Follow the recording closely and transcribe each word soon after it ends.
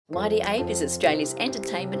Mighty Ape is Australia's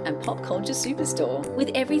entertainment and pop culture superstore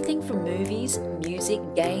with everything from movies, music,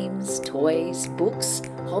 games, toys, books,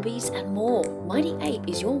 hobbies and more. Mighty Ape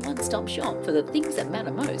is your one-stop shop for the things that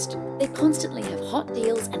matter most. They constantly have hot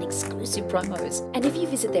deals and exclusive promos. And if you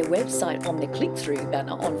visit their website on the click-through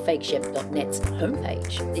banner on fakechef.net's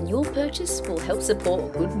homepage, then your purchase will help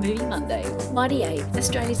support Good Movie Monday. Mighty Ape,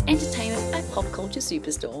 Australia's entertainment and pop culture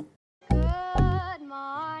superstore. Good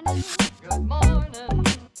morning. Good morning.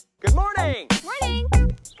 Good morning! Morning.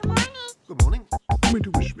 Good morning. Good morning. You mean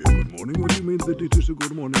to wish me a good morning? What do you mean that it is a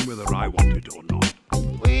good morning whether I want it or not?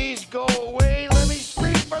 Please go away. Let me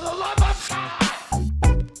sleep for the love of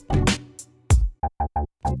God.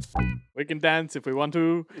 We can dance if we want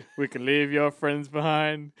to. We can leave your friends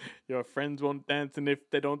behind. Your friends won't dance, and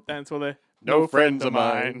if they don't dance, well, they're No friends of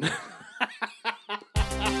mine.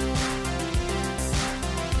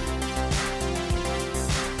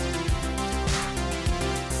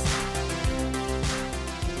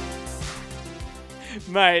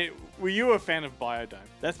 Mate, were you a fan of Biodome?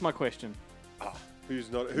 That's my question. Who's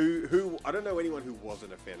not? Who? I don't know anyone who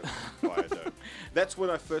wasn't a fan of Biodome. That's when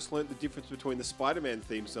I first learnt the difference between the Spider-Man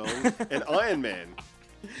theme song and Iron Man.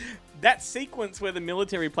 That sequence where the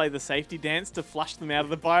military play the safety dance to flush them out of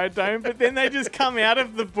the Biodome, but then they just come out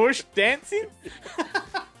of the bush dancing?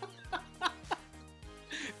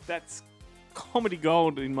 That's comedy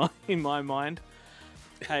gold in my mind.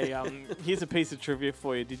 Hey, here's a piece of trivia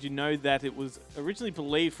for you. Did you know that it was originally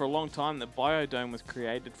believed for a long time that Biodome was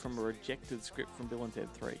created from a rejected script from Bill and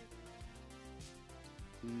Ted 3?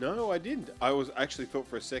 No, I didn't. I was actually thought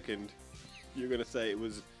for a second you were going to say it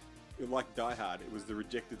was like Die Hard. It was the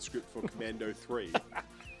rejected script for Commando 3.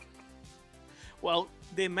 Well,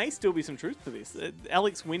 there may still be some truth to this.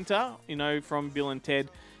 Alex Winter, from Bill and Ted,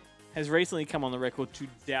 has recently come on the record to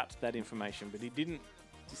doubt that information, but he didn't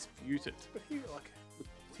dispute it. But did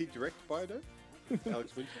he direct Biodome?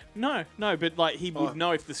 Alex Winter? No, but he would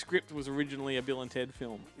know if the script was originally a Bill and Ted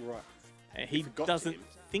film. Right. He If it got to doesn't him.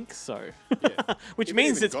 think so, Yeah. which If it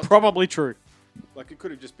means even it's got to probably true. Like, it could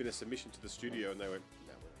have just been a submission to the studio and they went,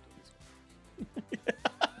 no, we're not doing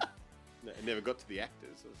this. No, it never got to the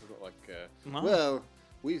actors. It's not like, No. well,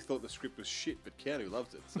 we thought the script was shit, but Keanu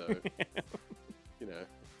loves it, so,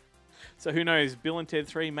 So who knows? Bill and Ted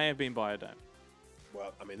 3 may have been Biodome.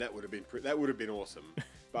 Well, I mean, that would have been awesome.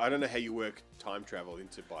 But I don't know how you work time travel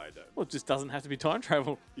into Biodome. Well, it just doesn't have to be time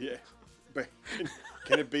travel. Yeah. But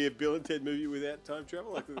can it be a Bill and Ted movie without time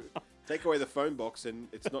travel? Like, take away the phone box and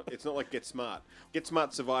it's not like Get Smart. Get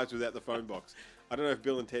Smart survives without the phone box. I don't know if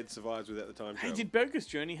Bill and Ted survives without the time Hey, travel. did Bogus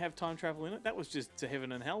Journey have time travel in it? That was just to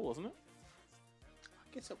heaven and hell, wasn't it?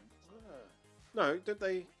 I guess no, don't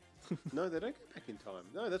they? No, they don't go back in time.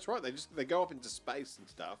 No, that's right. They go up into space and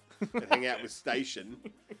stuff and hang out with Station,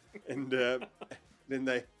 and then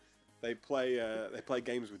they play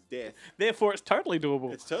games with death. Therefore, it's totally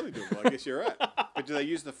doable. It's totally doable. I guess you're right. But do they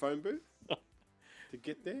use the phone booth to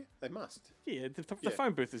get there? They must. Yeah, the Yeah.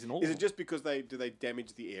 phone booth is in all. Is it just because they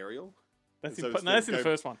damage the aerial? That's And in, so it's no, that's in the the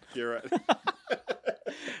first one. You're right.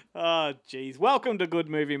 Oh, jeez. Welcome to Good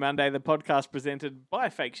Movie Monday, the podcast presented by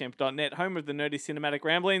fakeshemp.net, home of the nerdy cinematic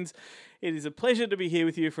ramblings. It is a pleasure to be here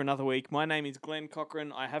with you for another week. My name is Glenn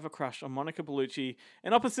Cochran. I have a crush on Monica Bellucci.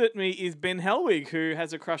 And opposite me is Ben Helwig, who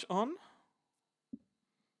has a crush on...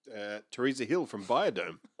 Teresa Hill from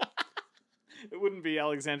Biodome. It wouldn't be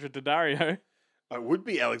Alexandra Daddario. I would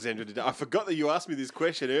be Alexandra Daddario. I forgot that you asked me this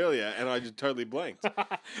question earlier, and I just totally blanked.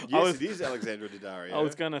 Yes, it is Alexandra Daddario. I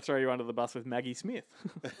was going to throw you under the bus with Maggie Smith.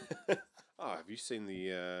 Oh, have you seen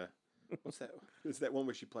the... what's that? It's that one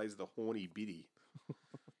where she plays the horny biddy.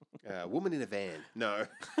 Woman in a Van. No.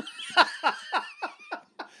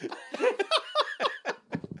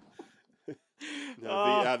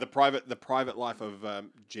 No, the private life of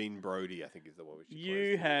Gene Brody, I think, is the one.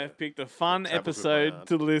 You have picked a fun Travels with my episode aunt.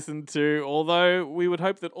 to listen to. Although we would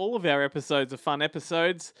hope that all of our episodes are fun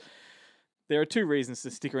episodes, there are two reasons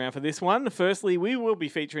to stick around for this one. Firstly, we will be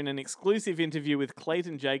featuring an exclusive interview with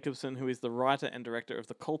Clayton Jacobson, who is the writer and director of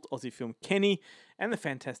the cult Aussie film Kenny and the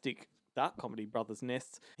fantastic dark comedy Brothers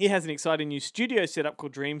Nests. He has an exciting new studio setup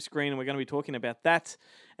called Dream Screen, and we're going to be talking about that.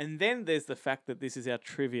 And then there's the fact that this is our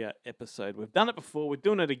trivia episode. We've done it before. We're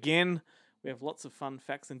doing it again. We have lots of fun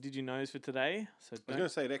facts and did you knows for today. So I was going to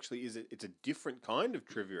say it actually is. It's a different kind of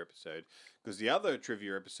trivia episode because the other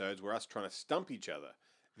trivia episodes were us trying to stump each other.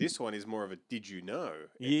 This one is more of a did you know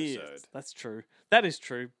episode. Yes, that's true. That is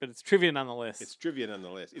true, but it's trivia nonetheless. It's trivia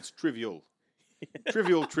nonetheless. It's trivial.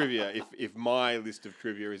 Trivial trivia, if my list of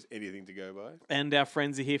trivia is anything to go by. And our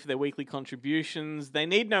friends are here for their weekly contributions. They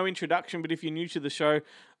need no introduction, but if you're new to the show,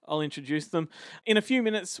 I'll introduce them. In a few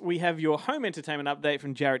minutes, we have your home entertainment update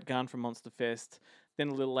from Jarrett Gunn from Monster Fest. Then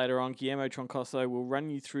a little later on, Guillermo Troncoso will run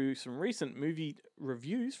you through some recent movie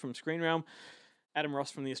reviews from Screen Realm. Adam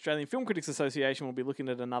Ross from the Australian Film Critics Association will be looking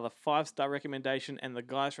at another 5-star recommendation, and the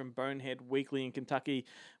guys from Bonehead Weekly in Kentucky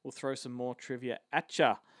will throw some more trivia at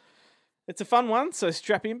ya. It's a fun one, so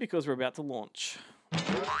strap in because we're about to launch.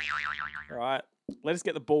 All right, let us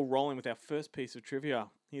get the ball rolling with our first piece of trivia.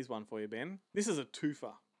 Here's one for you, Ben. This is a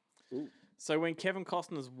twofer. Ooh. So when Kevin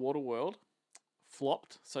Costner's Waterworld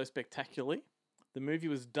flopped so spectacularly, the movie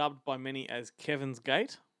was dubbed by many as Kevin's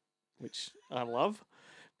Gate, which I love.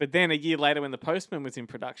 But then a year later, when The Postman was in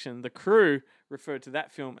production, the crew referred to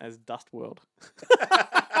that film as Dust World.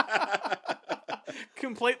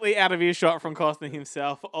 Completely out of earshot from Costner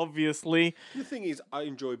himself, obviously. The thing is, I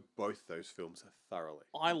enjoy both those films thoroughly.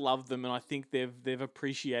 I love them, and I think they've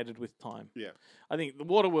appreciated with time. Yeah. I think the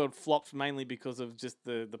Waterworld flopped mainly because of just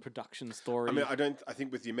the production story. I mean, I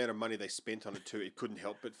think with the amount of money they spent on it too, it couldn't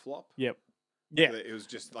help but flop. Yep. Yeah. It was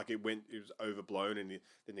just like it was overblown, and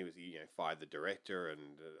then he was fired the director and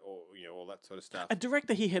all that sort of stuff. A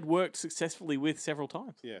director he had worked successfully with several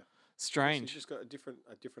times. Yeah. Strange. He's just got a different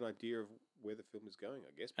idea of where the film is going,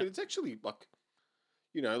 I guess. But it's actually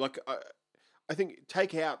I think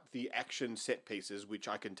take out the action set pieces, which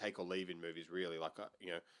I can take or leave in movies. Really,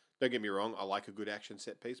 don't get me wrong, I like a good action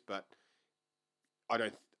set piece, but I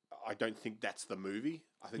don't think that's the movie.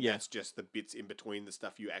 I think that's just the bits in between the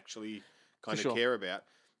stuff you actually kind of care about.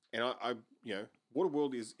 And I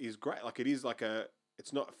Waterworld is great. Like it is like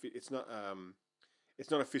it's not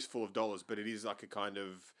a fistful of dollars, but it is like a kind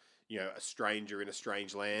of a stranger in a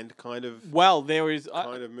strange land kind of. Well, there is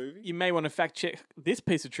kind of movie. You may want to fact check this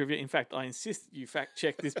piece of trivia. In fact, I insist you fact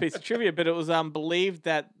check this piece of trivia. But it was believed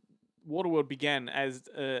that Waterworld began as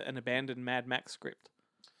an abandoned Mad Max script.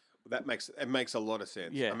 That makes a lot of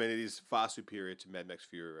sense. Yeah. I mean, it is far superior to Mad Max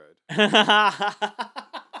Fury Road.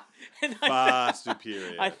 Far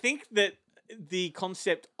superior. I think that the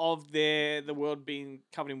concept of the world being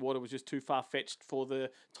covered in water was just too far fetched for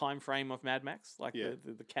the time frame of Mad Max,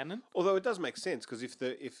 the canon. Although it does make sense because if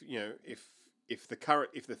the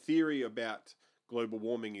theory about global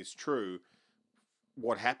warming is true,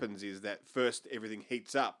 what happens is that first everything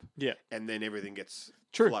heats up, and then everything gets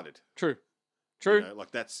flooded. True.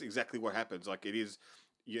 That's exactly what happens. Like it is,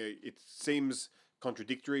 it seems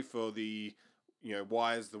contradictory for the,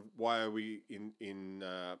 why are we in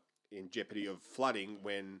jeopardy of flooding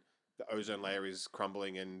when the ozone layer is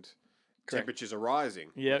crumbling and temperatures are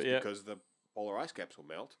rising? Because the polar ice caps will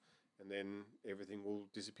melt, and then everything will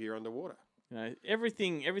disappear underwater.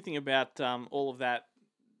 Everything about all of that.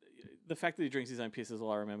 The fact that he drinks his own piss is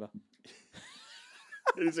all I remember.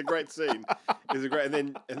 It is a great scene.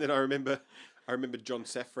 And then I remember John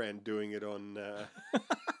Safran doing it on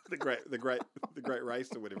the great race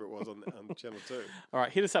or whatever it was on Channel 2. All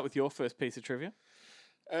right, hit us up with your first piece of trivia.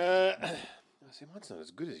 See, mine's not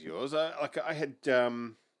as good as yours. I had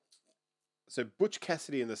so Butch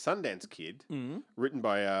Cassidy and the Sundance Kid, written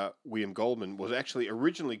by William Goldman, was actually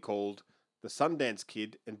originally called The Sundance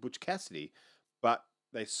Kid and Butch Cassidy, but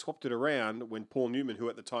they swapped it around when Paul Newman, who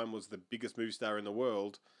at the time was the biggest movie star in the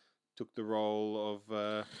world, took the role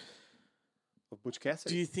of Butch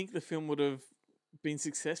Cassidy. Do you think the film would have been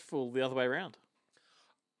successful the other way around?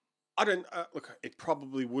 I don't look. It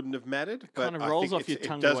probably wouldn't have mattered, but kind of rolls off your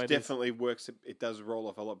tongue. It does definitely works. It does roll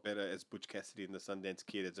off a lot better as Butch Cassidy and the Sundance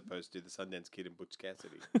Kid as opposed to the Sundance Kid and Butch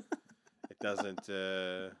Cassidy. It doesn't.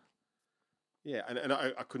 And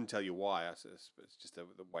I couldn't tell you why. It's just the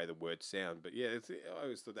way the words sound. But yeah, I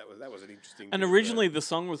always thought that was an interesting. And originally, the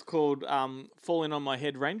song was called "Falling on My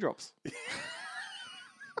Head, Raindrops."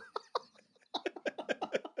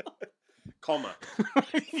 Comma.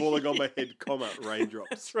 Falling on my head, comma, raindrops.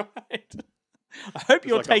 That's right. I hope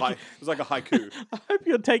you're taking... It was like a haiku. I hope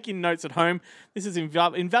you're taking notes at home. This is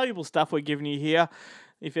invaluable stuff we're giving you here.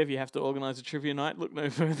 If ever you have to organise a trivia night, look no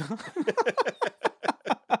further.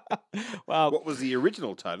 Wow. What was the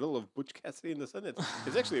original title of Butch Cassidy and the Sundance?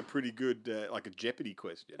 It's actually a pretty good, a Jeopardy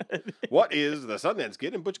question. What is the Sundance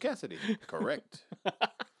Kid and Butch Cassidy? Correct.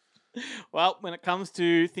 Well, when it comes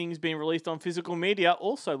to things being released on physical media,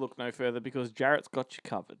 also look no further because Jarrett's got you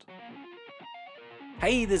covered.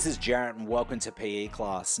 Hey, this is Jarrett and welcome to PE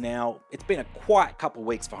Class. Now, it's been a quiet couple of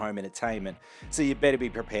weeks for home entertainment, so you better be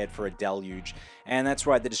prepared for a deluge. And that's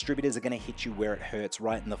right, the distributors are going to hit you where it hurts,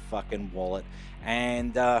 right in the fucking wallet.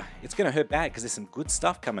 And it's going to hurt bad because there's some good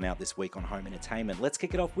stuff coming out this week on home entertainment. Let's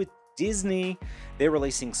kick it off with Disney, they're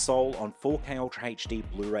releasing Soul on 4K Ultra HD,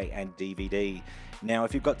 Blu-ray and DVD. Now,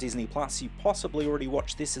 if you've got Disney Plus, you possibly already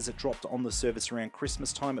watched this as it dropped on the service around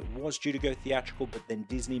Christmas time. It was due to go theatrical, but then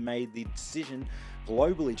Disney made the decision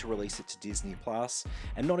globally to release it to Disney Plus,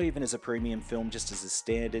 and not even as a premium film, just as a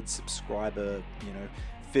standard subscriber,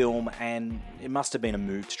 film, and it must have been a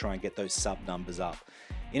move to try and get those sub numbers up.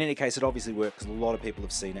 In any case, it obviously worked because a lot of people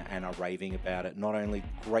have seen it and are raving about it. Not only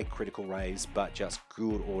great critical raves, but just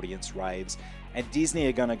good audience raves. And Disney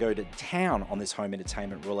are going to go to town on this home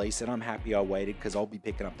entertainment release, and I'm happy I waited because I'll be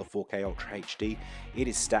picking up the 4K Ultra HD. It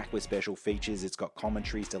is stacked with special features. It's got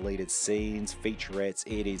commentaries, deleted scenes, featurettes.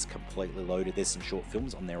 It is completely loaded. There's some short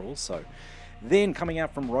films on there also. Then, coming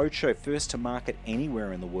out from Roadshow, first to market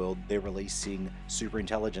anywhere in the world, they're releasing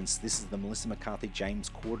Superintelligence. This is the Melissa McCarthy, James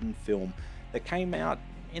Corden film that came out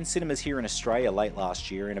in cinemas here in Australia late last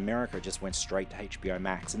year. In America, it just went straight to HBO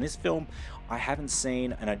Max. And this film I haven't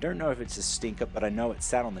seen, and I don't know if it's a stinker, but I know it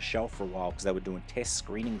sat on the shelf for a while because they were doing test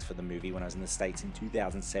screenings for the movie when I was in the States in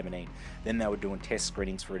 2017. Then they were doing test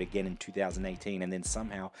screenings for it again in 2018, and then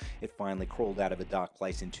somehow it finally crawled out of a dark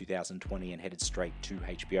place in 2020 and headed straight to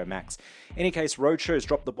HBO Max. In any case, Roadshow's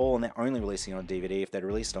dropped the ball and they're only releasing it on DVD. If they'd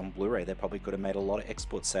released it on Blu-ray, they probably could have made a lot of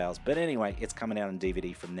export sales. But anyway, it's coming out on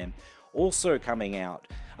DVD from them. Also coming out,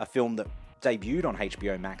 a film that debuted on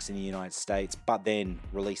HBO Max in the United States, but then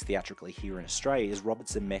released theatrically here in Australia, is Robert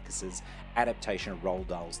Zemeckis' adaptation of Roald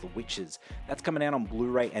Dahl's The Witches. That's coming out on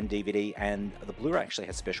Blu-ray and DVD, and the Blu-ray actually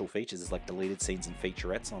has special features. There's like deleted scenes and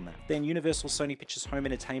featurettes on that. Then Universal Sony Pictures Home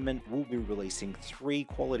Entertainment will be releasing 3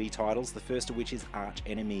 quality titles, the first of which is Arch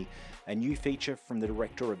Enemy, a new feature from the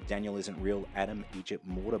director of Daniel Isn't Real, Adam Egypt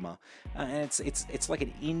Mortimer. And it's like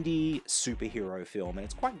an indie superhero film, and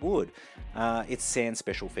it's quite good. It's sans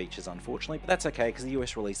special features, unfortunately, but that's okay because the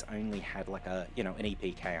US release only had like an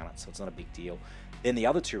EPK on it, so it's not a big deal. Then the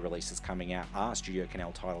other 2 releases coming out are Studio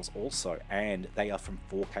Canal titles also, and they are from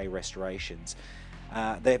 4K restorations.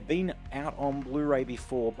 They've been out on Blu-ray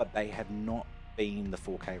before, but they have not been the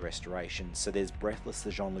 4K restoration. So there's Breathless,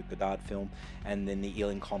 the Jean-Luc Godard film, and then the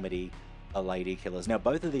Ealing comedy, A Lady Killers. Now,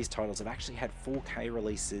 both of these titles have actually had 4K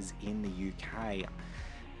releases in the UK.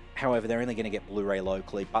 However, they're only going to get Blu-ray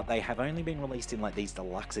locally, but they have only been released in like these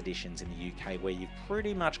deluxe editions in the UK, where you've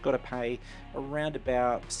pretty much got to pay around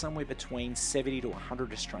about somewhere between 70 to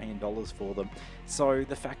 100 Australian dollars for them. So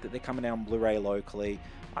the fact that they're coming out on Blu-ray locally,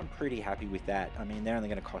 I'm pretty happy with that. I mean, they're only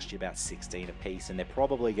going to cost you about 16 a piece, and they're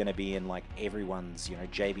probably going to be in like everyone's,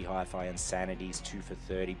 JB Hi-Fi and Sanity's 2 for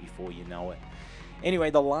 $30 before you know it.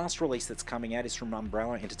 Anyway, the last release that's coming out is from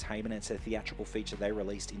Umbrella Entertainment. It's a theatrical feature they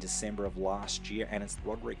released in December of last year, and it's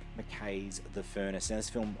Roderick McKay's The Furnace. Now, this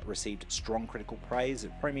film received strong critical praise.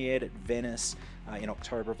 It premiered at Venice in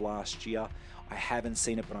October of last year. I haven't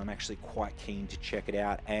seen it, but I'm actually quite keen to check it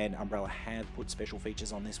out, and Umbrella have put special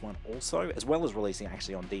features on this one also, as well as releasing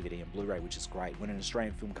actually on DVD and Blu-ray, which is great. When an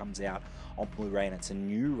Australian film comes out on Blu-ray and it's a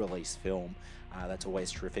new release film, that's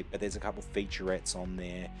always terrific, but there's a couple featurettes on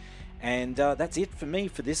there. And that's it for me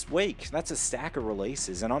for this week. That's a stack of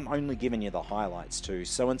releases, and I'm only giving you the highlights too.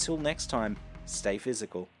 So until next time, stay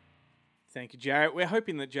physical. Thank you, Jarrett. We're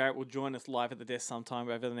hoping that Jarrett will join us live at the desk sometime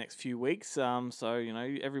over the next few weeks. So,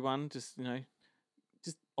 everyone just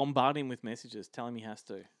bombard him with messages. Tell him he has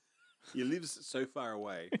to. He lives so far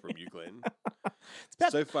away from you, Glenn.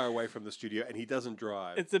 So far away from the studio, and he doesn't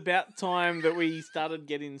drive. It's about time that we started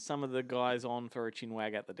getting some of the guys on for a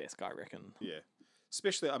chinwag at the desk, I reckon. Yeah.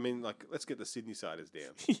 Especially, let's get the Sydney-siders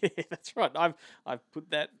down. Yeah, that's right. I've put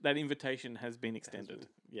that invitation has been extended.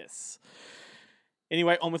 Yes.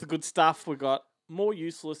 Anyway, on with the good stuff. We've got more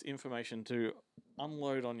useless information to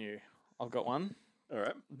unload on you. I've got one. All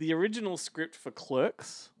right. The original script for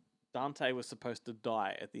Clerks, Dante was supposed to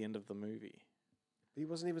die at the end of the movie. He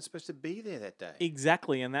wasn't even supposed to be there that day.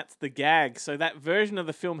 Exactly, and that's the gag. So that version of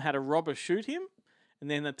the film had a robber shoot him, and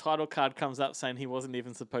then the title card comes up saying he wasn't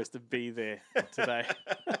even supposed to be there today.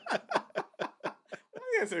 I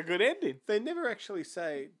think that's a good ending. They never actually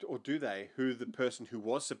say, or do they, who the person who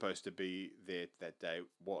was supposed to be there that day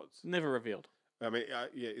was? Never revealed. I mean,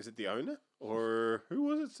 is it the owner? Or who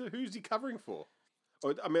was it? So who's he covering for?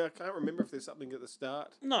 Or, I can't remember if there's something at the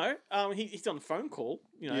start. No, he's on a phone call,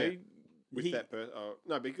 Yeah. With that person. Oh,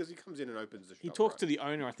 no, because he comes in and opens the shop. He talks to the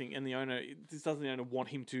owner, I think, and the owner, doesn't the owner want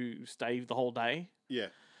him to stay the whole day? Yeah.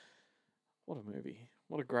 What a movie.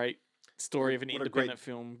 What a great story of an independent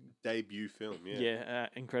film. Debut film, yeah. Yeah,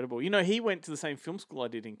 incredible. He went to the same film school I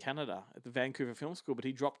did in Canada, at the Vancouver Film School, but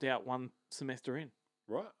he dropped out one semester in.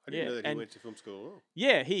 Right. I didn't know that he went to film school at all.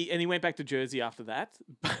 Yeah, he went back to Jersey after that.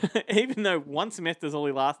 Even though one semester's all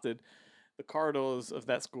he lasted, the corridors of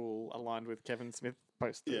that school aligned with Kevin Smith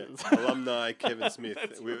posters. Yeah, alumni Kevin Smith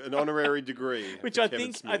That's with an honorary degree. Which for I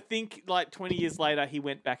Kevin think, Smith. like 20 years later, he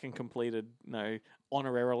went back and completed,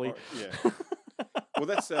 honorarily. Yeah. Well,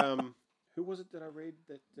 that's who was it that I read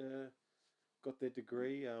that got their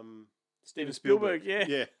degree? Steven Spielberg, yeah.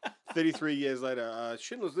 Yeah. 33 years later,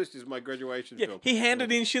 Schindler's List is my graduation Yeah, film. he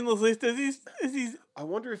handed in Schindler's List as his I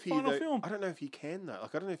wonder if he. final Though, film. I don't know if you can though.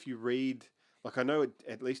 Like I don't know if you read. Like I know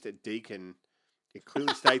at least at Deakin, it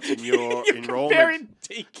clearly states in your You're enrollment comparing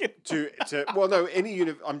Deakin. to well no any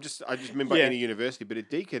I just mean by Yeah. any university, but at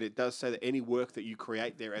Deakin it does say that any work that you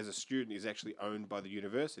create there as a student is actually owned by the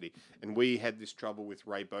university. And we had this trouble with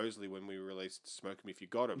Ray Bosley when we released Smoke 'Em If You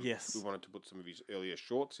Got 'Em. Yes. We wanted to put some of his earlier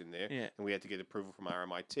shorts in there, Yeah. and we had to get approval from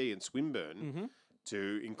RMIT and Swinburne Mm-hmm.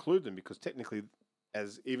 to include them because technically,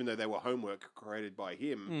 even though they were homework created by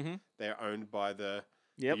him, Mm-hmm. they're owned by the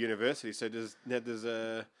Yep. university. So does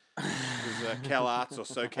Cal Arts or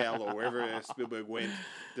SoCal or wherever Spielberg went,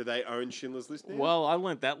 do they own Schindler's List now? Well, I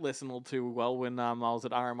learnt that lesson all too well when I was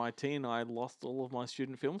at RMIT and I lost all of my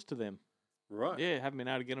student films to them. right. Yeah, haven't been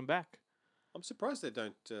able to get them back. I'm surprised they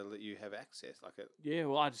don't let you have access. Like it. Yeah,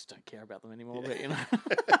 well, I just don't care about them anymore. Yeah.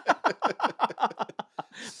 But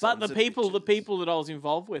Sons the of people bitches. that I was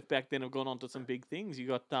involved with back then have gone on to some big things. You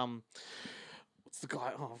got what's the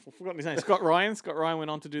guy? Oh, I've forgotten his name. Scott Ryan. Scott Ryan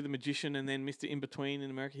went on to do The Magician and then Mr. In Between in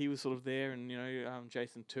America. He was sort of there, and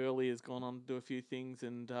Jason Turley has gone on to do a few things,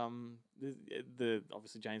 and the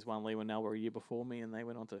obviously James Wan Lee were a year before me, and they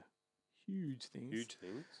went on to huge things. Huge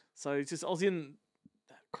things. So it's just I was in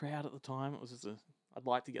that crowd at the time. It was just I'd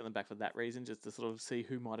like to get them back for that reason, just to sort of see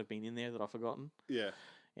who might have been in there that I've forgotten. Yeah.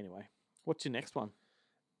 Anyway, what's your next one?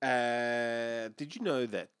 Did you know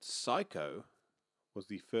that Psycho was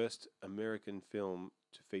the first American film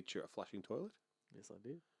to feature a flushing toilet? Yes, I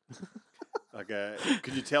did. Like,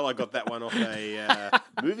 could you tell I got that one off a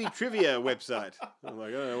movie trivia website? I'm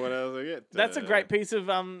like, oh, what else I get? That's a great piece of.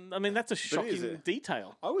 I mean, that's a is shocking it?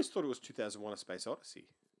 detail. I always thought it was 2001: A Space Odyssey,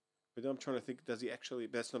 but I'm trying to think. Does he actually?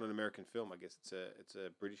 That's not an American film. I guess it's a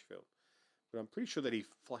British film. But I'm pretty sure that he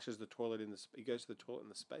flushes the toilet he goes to the toilet in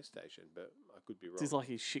the space station. But I could be wrong. It's like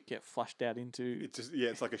his shit get flushed out into. It's just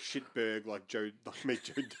it's like a shitberg, like Meet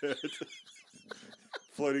Joe Dirt,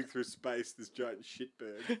 floating through space. This giant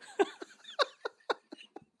shitberg.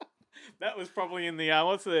 That was probably in the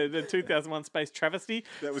what's the 2001 Space Travesty.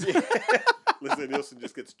 That was Leslie Nielsen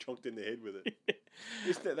just gets chonked in the head with it.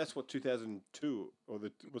 That's what 2002 or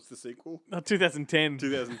what's the sequel? 2010.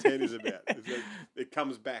 2010 is about. It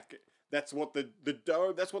comes back. That's what the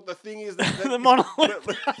dome. That's what the thing is. That The monolith.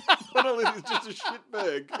 The monolith is just a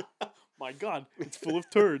shitberg. My God, it's full of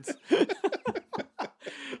turds.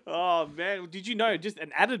 Oh man, did you know? Just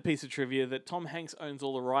an added piece of trivia that Tom Hanks owns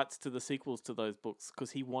all the rights to the sequels to those books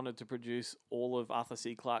because he wanted to produce all of Arthur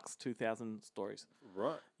C. Clarke's 2000 stories.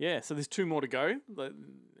 Right. Yeah, so there's 2 more to go,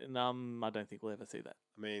 and I don't think we'll ever see that.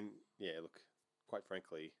 I mean, yeah. Look, quite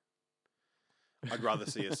frankly, I'd rather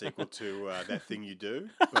see a sequel to That Thing You Do.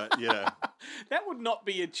 But yeah, That would not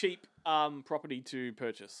be a cheap property to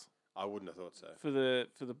purchase I wouldn't have thought so. for the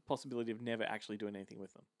possibility of never actually doing anything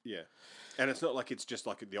with them. Yeah, and it's not like it's just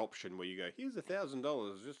like the option where you go, here's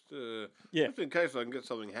 $1,000 Yeah. just in case I can get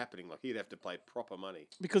something happening. Like he'd have to pay proper money.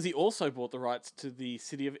 Because he also bought the rights to the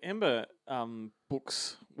City of Ember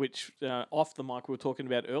books, which off the mic we were talking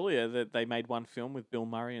about earlier, that they made one film with Bill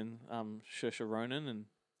Murray and Saoirse Ronan and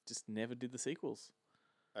just never did the sequels.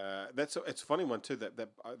 It's a funny one too.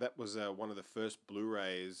 That was one of the first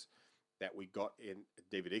Blu-rays that we got in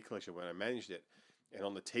a DVD collection when I managed it, and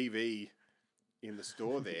on the TV in the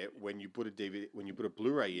store there, when you put a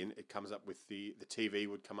Blu-ray in, it comes up with the TV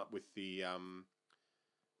would come up with the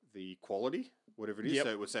quality, whatever it is. Yep.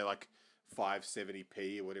 So it would say like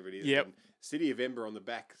 570p or whatever it is. Yep. And City of Ember on the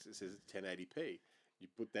back says 1080p. You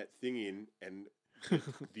put that thing in, and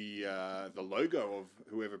the logo of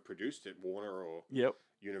whoever produced it, Warner or Yep.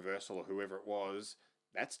 Universal or whoever it was,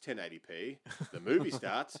 that's 1080p. The movie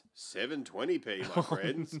starts 720p, my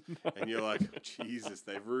friends. no. And you're like, Jesus,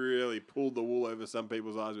 they've really pulled the wool over some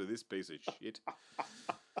people's eyes with this piece of shit.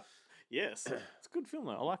 Yes, it's a good film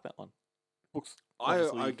though. I like that one. Books. I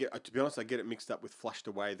obviously- get, to be honest, I get it mixed up with Flushed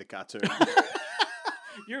Away, the cartoon.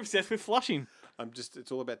 You're obsessed with flushing.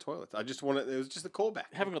 It's all about toilets. I just want it. It was just a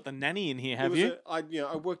callback. Haven't got the nanny in here, It have was you?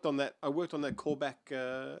 I worked on that. I worked on that callback,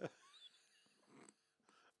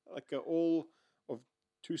 all of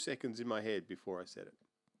 2 seconds in my head before I said it.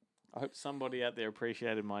 I hope somebody out there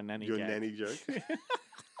appreciated my nanny. Your gag. nanny joke.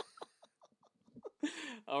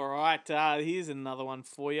 All right, here's another one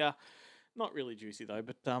for you. Not really juicy though,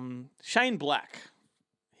 but Shane Black.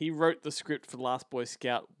 He wrote the script for The Last Boy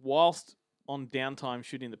Scout whilst on downtime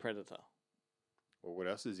shooting The Predator. Well, what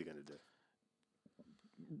else is he going to do?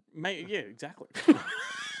 Yeah, exactly.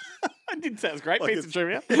 I did say it was a great Like piece of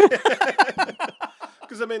it's- trivia.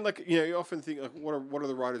 Because I mean, like, you know, you often think like, what do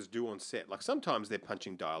the writers do on set? Like sometimes they're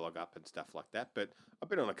punching dialogue up and stuff like that. But I've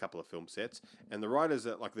been on a couple of film sets, and the writers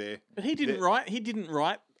are like they're. But he didn't write. He didn't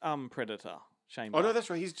write Predator. Shane. Oh no, Black. that's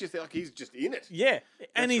right. He's just in it. Yeah,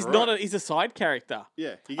 and That's he's not. right. He's a side character.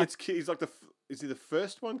 Yeah, he gets. He's like is he the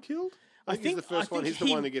first one killed? I think he's the think- I first one. think He's the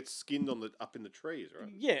he- one that gets skinned up in the trees,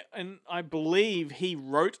 right? Yeah, and I believe he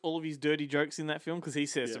wrote all of his dirty jokes in that film because he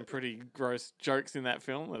says Yeah. some pretty gross jokes in that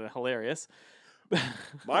film that are hilarious.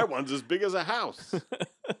 My one's as big as a house.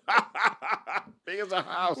 Big as a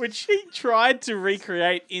house. Which he tried to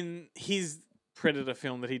recreate in his Predator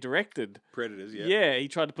film that he directed. Predators, yeah. Yeah, he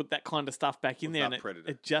tried to put that kind of stuff back in Well, there, The and Predator.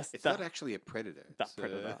 it just It's not actually a predator. that It's,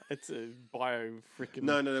 Predator. It's a bio freaking.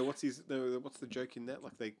 No. What's the joke in that?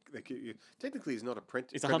 Like they technically he's not a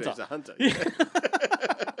predator. He's a He's hunter. a hunter. Yeah.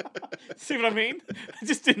 See what I mean? It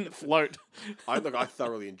just didn't float. I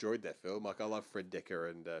thoroughly enjoyed that film. Like I love Fred Dekker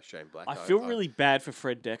and Shane Black. I feel really bad for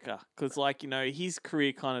Fred Dekker because, like, you know, his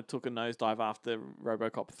career kind of took a nosedive after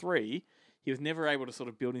RoboCop 3. He was never able to sort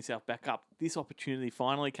of build himself back up. This opportunity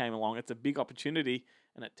finally came along. It's a big opportunity,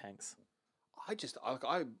 and it tanks. I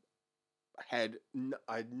had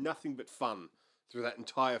nothing but fun through that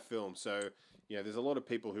entire film. So you know, there's a lot of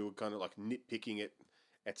people who were kind of like nitpicking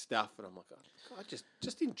at stuff, and I'm like, oh, God, just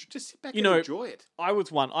sit back You and know, enjoy it. I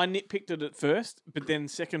was one. I nitpicked it at first, but then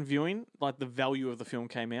second viewing, like the value of the film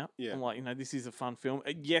came out. Yeah. I'm like, you know, this is a fun film.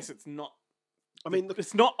 Yes, it's not. I mean, look,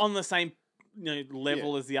 It's not on the same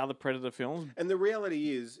level as the other Predator films. and the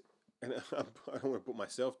reality is, and I don't want to put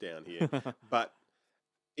myself down here, but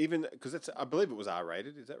even because I believe it was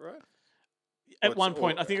R-rated. Is that right? At one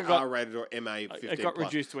point, I think it got R-rated or MA 15 it got plus.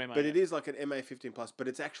 reduced to MA. But it is like an MA 15 plus, but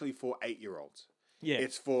it's actually for 8-year-olds. yeah,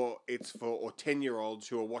 It's for or 10-year-olds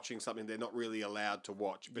who are watching something they're not really allowed to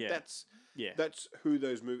watch. But Yeah. that's who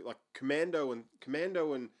those movies like Commando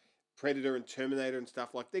and Predator and Terminator and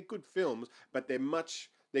stuff like they're good films, but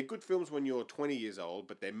they're good films when you're 20 years old,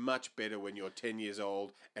 but they're much better when you're 10 years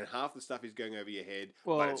old and half the stuff is going over your head,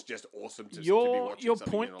 but Well, it's just awesome to be your watching your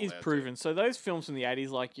something point you're not is allowed to. proven. So those films from the 80s,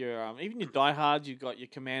 like your even your Die Hards, you've got your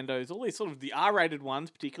Commandos, all these sort of the R-rated ones,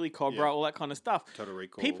 particularly Cobra, Yeah. all that kind of stuff. Total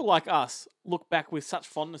Recall. People like us look back with such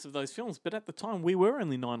fondness of those films, but at the time we were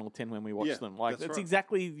only 9 or 10 when we watched Yeah, them. Like that's that's right.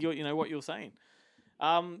 exactly what you're saying.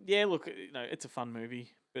 Yeah, look, you know, it's a fun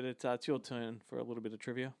movie, but it's your turn for a little bit of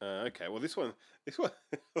trivia. Okay, well, this one's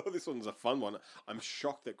a fun one. I'm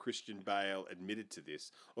shocked that Christian Bale admitted to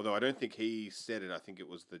this, although I don't think he said it. I think it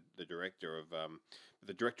was the director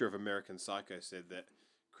of American Psycho said that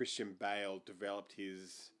Christian Bale developed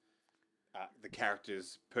the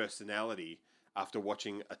character's personality after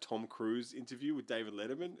watching a Tom Cruise interview with David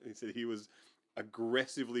Letterman. He said he was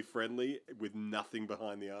aggressively friendly with nothing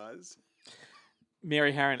behind the eyes.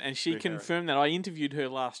 Mary Harron, and she Mary Harron. confirmed that. I interviewed her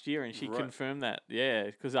last year, and she Right. confirmed that. Yeah,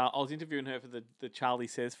 because I was interviewing her for the Charlie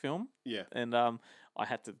Says film, Yeah. and I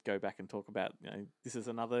had to go back and talk about, you know, this is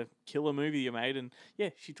another killer movie you made, and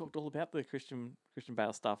yeah, she talked all about the Christian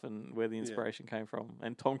Bale stuff and where the inspiration came from,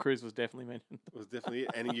 and Tom Cruise was definitely mentioned. It was definitely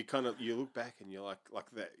it. And you look back and you're like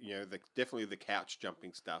that, you know, definitely the couch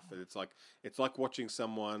jumping stuff. And it's like watching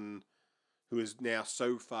someone who is now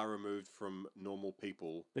so far removed from normal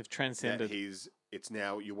people They've that transcended. it's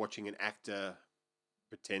now you're watching an actor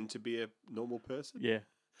pretend to be a normal person. Yeah,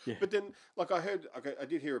 But then, like I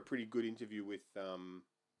did hear a pretty good interview with I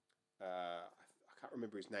can't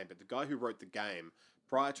remember his name, but the guy who wrote the game.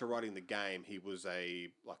 Prior to writing the game, he was a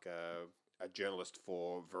journalist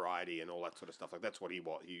for Variety and all that sort of stuff. Like that's what he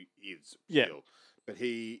is Yeah. still. But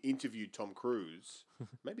he interviewed Tom Cruise.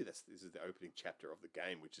 Maybe this is the opening chapter of the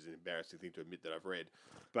game, which is an embarrassing thing to admit that I've read.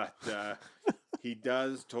 But he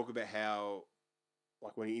does talk about how,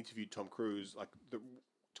 like when he interviewed Tom Cruise,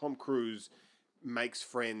 Tom Cruise makes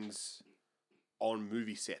friends on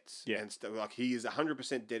movie sets. Yeah. And like he is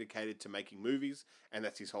 100% dedicated to making movies, and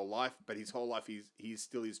that's his whole life. But his whole life he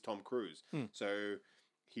still is Tom Cruise. So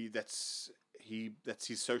that's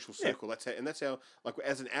his social circle. That's how like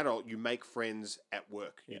as an adult you make friends at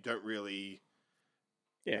work. You don't really.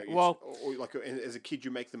 yeah. You know, Well, or like as a kid, you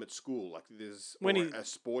make them at school. Like there's When or he- a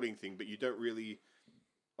sporting thing, but you don't really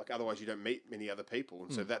like. Otherwise, you don't meet many other people,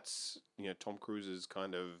 and so that's Tom Cruise's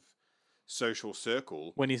kind of social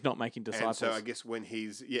circle. when he's not making And disciples, so I guess when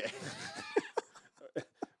he's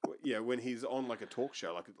when he's on like a talk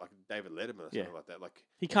show, like David Letterman or something like that, like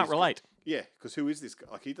he can't he's- relate. Yeah, because who is this guy?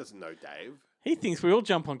 Like he doesn't know Dave. He thinks we all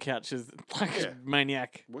jump on couches like Yeah. a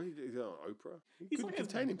maniac. What is he on Oprah? He He's couldn't like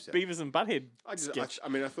contain a himself. Beavis and Butthead I sketch.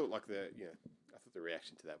 thought like I thought the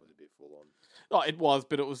reaction to that was a bit full on. Oh, it was,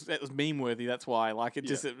 but it was meme worthy. That's why. Like it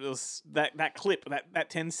just it was that clip, that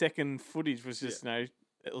 10-second footage was just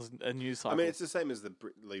it was a news cycle. I mean, it's the same as the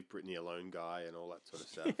Leave Britney Alone guy and all that sort of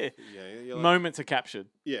stuff. Yeah. You're like, Moments are captured.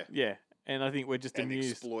 yeah, Yeah, and I think we're just and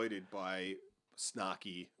amused. exploited by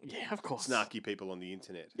snarky Of course. snarky people on the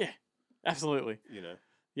internet. Yeah, absolutely. You know.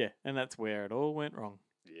 Yeah, and that's where it all went wrong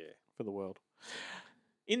Yeah. for the world.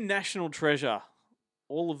 In National Treasure,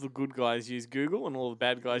 all of the good guys use Google and all the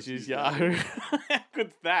bad guys use Yahoo. How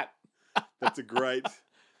good's that? That's a great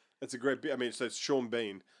bit. I mean, so it's Sean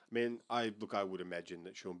Bean. I mean, I would imagine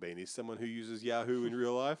that Sean Bean is someone who uses Yahoo in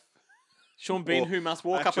real life. Sean Bean, Or who must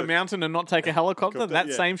walk up a actually- mountain and not take a helicopter? That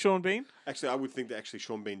yeah. same Sean Bean? Actually, I would think that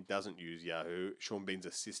Sean Bean doesn't use Yahoo. Sean Bean's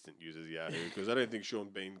assistant uses Yahoo because I don't think Sean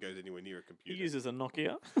Bean goes anywhere near a He computer. uses a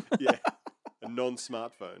Nokia. Yeah, a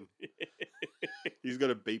non-smartphone. He's got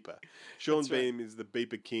a beeper. Sean That's right. Bean is the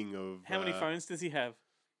beeper king of. How many phones does he have?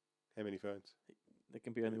 How many phones? There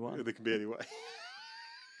can be only one. There can be any way.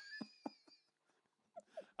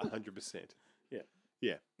 100%. Yeah.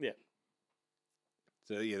 Yeah. Yeah.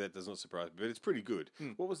 So yeah, that does not surprise me, but it's pretty good.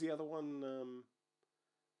 Hmm. What was the other one?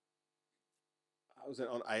 Was it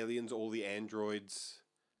on Aliens? All the androids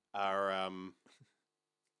are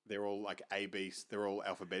they're all like they're all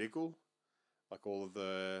alphabetical. Like all of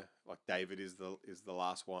David is the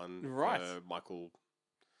last one. Right. Michael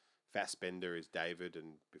Fassbender is David,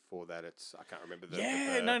 and before that it's I can't remember the.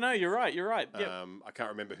 No, you're right. You're right. Yep. I can't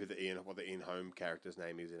remember what the Ian Holm character's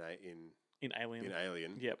name is In Alien. in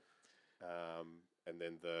Alien. Yep. And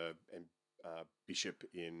then Bishop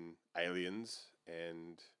in Aliens,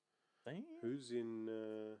 and Damn. who's in?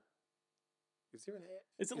 Is there an?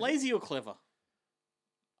 Is it lazy or clever?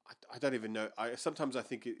 I don't even know. Sometimes I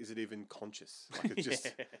think is it even conscious? Like it's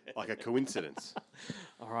just like a coincidence.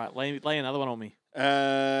 All right, lay another one on me.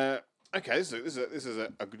 Okay, so this is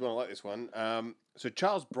a good one. I like this one. So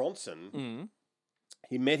Charles Bronson, Mm.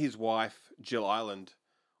 he met his wife Jill Ireland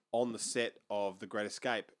on the set of The Great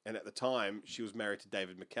Escape, and at the time she was married to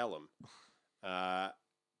David McCallum.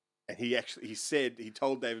 And he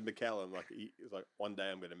told David McCallum he was like, one day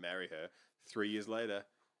I'm going to marry her. 3 years later,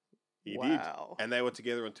 he Wow. did, and they were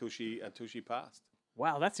together until she passed.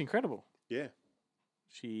 Wow, that's incredible. Yeah.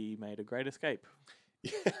 She made a great escape.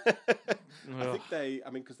 I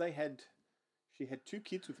think because she had 2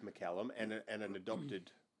 kids with McCallum and an adopted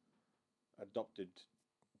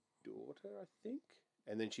daughter, I think,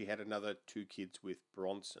 and then she had another 2 kids with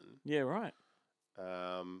Bronson. Yeah, right.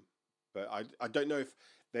 But I don't know if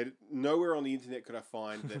nowhere on the internet could I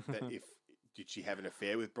find that if did she have an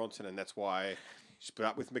affair with Bronson and that's why she split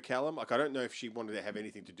up with McCallum. Like I don't know if she wanted to have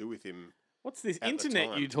anything to do with him. What's this at the internet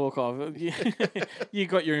time. you talk of? You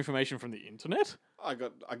got your information from the internet? I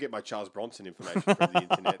get my Charles Bronson information from the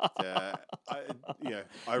internet.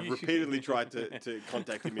 I repeatedly tried to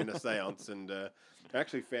contact him in a séance, and I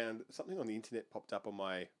actually found something on the internet popped up on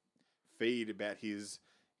my feed about his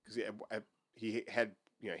because he had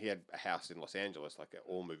a house in Los Angeles like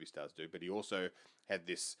all movie stars do, but he also had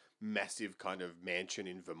this massive kind of mansion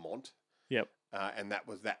in Vermont. Yep. And that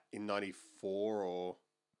was in '94 or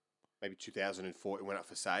maybe 2004. It went up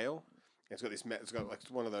for sale. And it's got like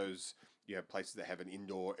one of those places that have an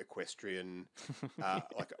indoor equestrian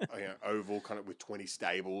oval kind of with 20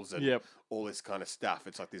 stables and Yep. all this kind of stuff.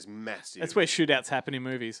 It's like this massive. That's where shootouts happen in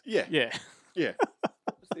movies. Yeah. Yeah. Yeah.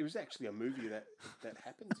 There was actually a movie that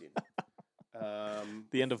happens in.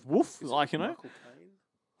 The end of Wolf, Is it like, Michael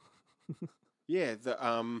Caine? Yeah, the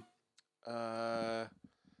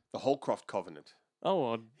Holcroft Covenant.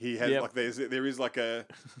 Oh, He has yep. there is like the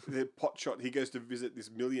pot shot. He goes to visit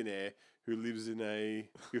this millionaire who lives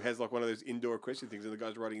who has like one of those indoor equestrian things, and the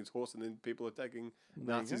guy's riding his horse, and then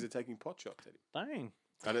Nazis are taking pot shots at him. Dang.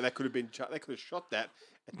 And that could have been they could have shot that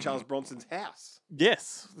at Charles Bronson's house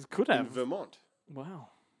Yes, it could in have. Vermont. Wow.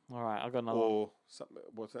 All right, I got another one. Or something,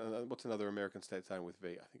 what's another American state starting with V?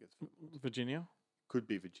 I think it's Virginia. could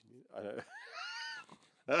be Virginia. I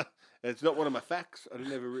don't. It's not one of my facts. I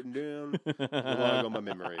didn't have it written down. Relying on my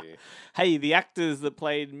memory. Hey, the actors that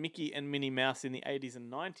played Mickey and Minnie Mouse in the 80s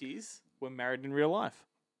and 90s were married in real life.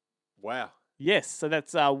 Wow. Yes, so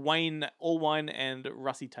that's Wayne Allwine and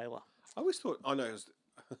Russie Taylor. I always thought. I was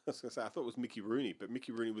going to say I thought it was Mickey Rooney, but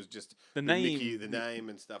Mickey Rooney was just The name. Mickey, the name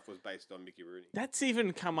and stuff was based on Mickey Rooney. That's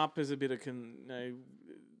even come up as a bit of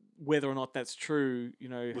whether or not that's true.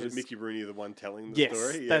 Was it Mickey Rooney the one telling the Yes,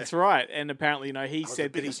 story? that's right. And apparently, he I was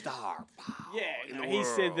said the that biggest star. in the he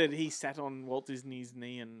said world. that he sat on Walt Disney's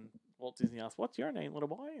knee and Walt Disney asked, "What's your name, little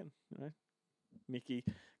boy?" And Mickey.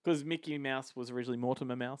 Because Mickey Mouse was originally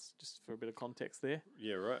Mortimer Mouse, just for a bit of context there.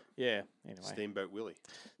 Yeah, right. Yeah, anyway. Steamboat Willie.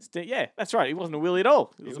 Yeah, that's right. He wasn't a Willie at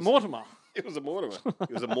all. He was a Mortimer. It was a Mortimer.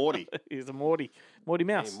 It was a Morty. He was a Morty. Morty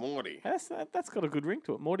Mouse. Hey, Morty. That's got a good ring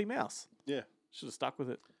to it. Morty Mouse. Yeah. Should have stuck with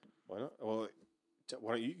it. Why not? Well,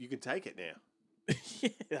 why don't you can take it now.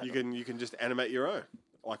 Yeah. You can just animate your own,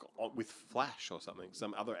 like with Flash or something,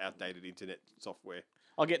 some other outdated internet software.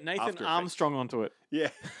 I'll get Nathan After Effects. Armstrong onto it. Yeah.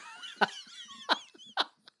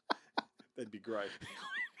 That'd be great.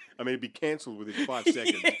 I mean, it'd be cancelled within 5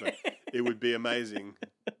 seconds, but it would be amazing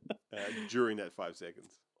during that 5 seconds.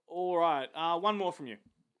 All right. One more from you.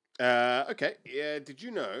 Okay. Yeah. Did you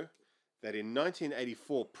know that in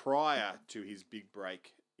 1984, prior to his big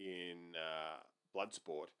break in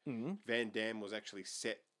Bloodsport, Van Damme was actually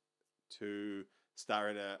set to star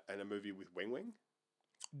in a movie with Weng Weng?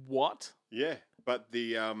 What? Yeah, but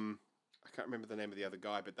I can't remember the name of the other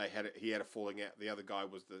guy, but he had a falling out. The other guy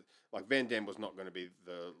was Van Damme was not going to be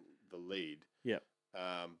the lead. Yeah.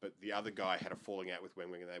 But the other guy had a falling out with Weng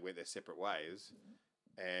Weng, and they went their separate ways,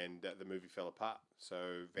 and the movie fell apart.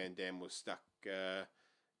 So Van Damme was stuck,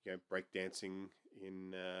 breakdancing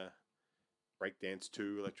in Breakdance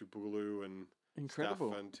 2, Electric Boogaloo, and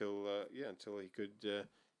Incredible. stuff until he could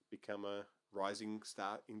become a rising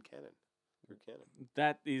star in canon. Through canon.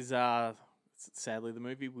 That is sadly the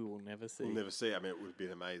movie we will never see. We'll never see. I mean, it would have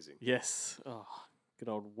been amazing. Yes. Oh, good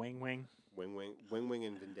old Weng Weng. Weng Weng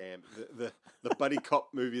and Van Damme, the buddy cop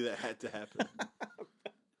movie that had to happen.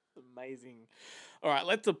 Amazing. All right,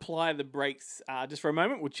 let's apply the brakes just for a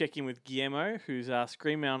moment. We'll check in with Guillermo, whose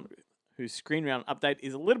Screen Round update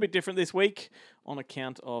is a little bit different this week on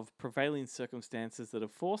account of prevailing circumstances that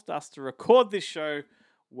have forced us to record this show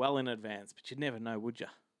well in advance. But you'd never know, would you?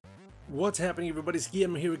 What's happening, everybody? It's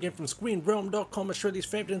Guillermo here again from ScreenRealm.com, Australia's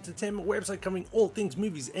favourite entertainment website covering all things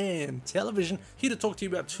movies and television. Here to talk to you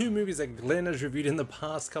about 2 movies that Glenn has reviewed in the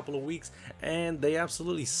past couple of weeks, and they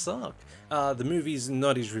absolutely suck. The movies,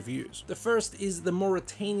 not his reviews. The first is the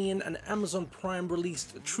Mauritanian and Amazon Prime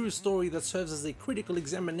released true story that serves as a critical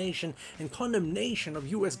examination and condemnation of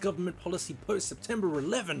US government policy post-September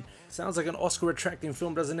 11. Sounds like an Oscar-attracting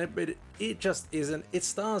film, doesn't it? But it just isn't. It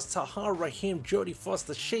stars Tahar Rahim, Jodie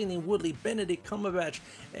Foster, Shailene Woodley, Benedict Cumberbatch,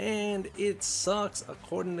 and it sucks,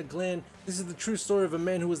 according to Glenn. This is the true story of a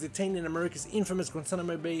man who was detained in America's infamous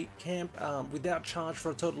Guantanamo Bay camp without charge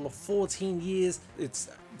for a total of 14 years. It's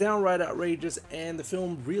downright outrageous, and the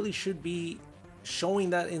film really should be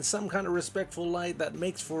showing that in some kind of respectful light that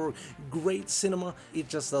makes for great cinema. It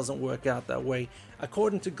just doesn't work out that way.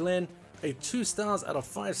 According to Glenn, a 2 stars out of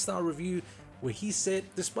 5-star review, where he said,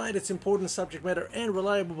 despite its important subject matter and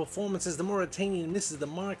reliable performances, the Mauritanian misses the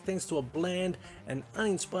mark thanks to a bland and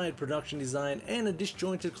uninspired production design and a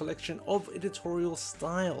disjointed collection of editorial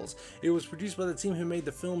styles. It was produced by the team who made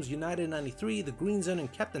the films United 93, The Green Zone,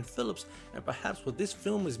 and Captain Phillips, and perhaps what this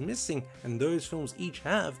film is missing, and those films each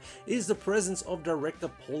have, is the presence of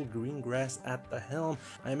director Paul Greengrass at the helm.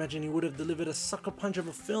 I imagine he would have delivered a sucker punch of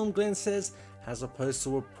a film, Glenn says, as opposed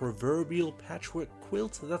to a proverbial patchwork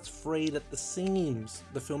quilt that's frayed at the seams.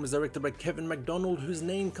 The film is directed by Kevin MacDonald, whose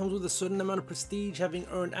name comes with a certain amount of prestige, having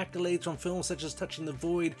earned accolades from films such as Touching the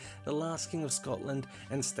Void, The Last King of Scotland,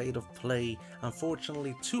 and State of Play.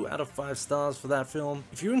 Unfortunately, 2 out of 5 stars for that film.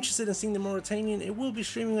 If you're interested in seeing The Mauritanian, it will be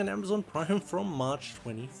streaming on Amazon Prime from March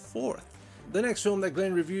 24th. The next film that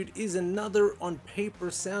Glenn reviewed is another on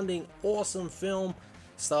paper sounding awesome film.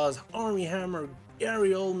 Stars Armie Hammer,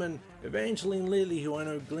 Gary Oldman, Evangeline Lilly, who I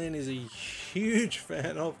know Glenn is a huge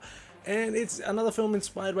fan of, and it's another film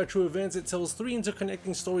inspired by true events. It tells 3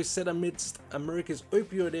 interconnecting stories set amidst America's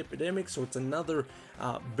opioid epidemic, so it's another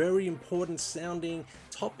very important sounding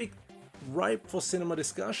topic ripe for cinema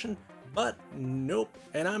discussion. But nope,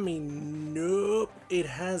 and I mean nope, it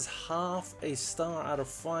has half a star out of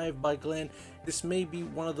 5 by Glenn. This may be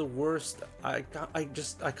one of the worst. I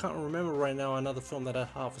can't remember right now another film that had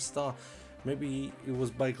half a star. Maybe it was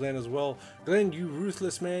by Glenn as well. Glenn, you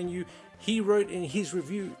ruthless man, he wrote in his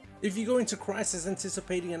review, if you go into Crisis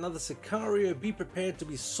anticipating another Sicario, be prepared to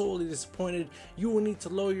be sorely disappointed. You will need to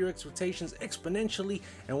lower your expectations exponentially,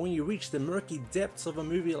 and when you reach the murky depths of a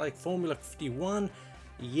movie like Formula 51,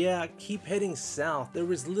 yeah, keep heading south.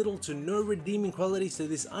 There is little to no redeeming qualities to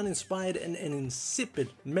this uninspired and an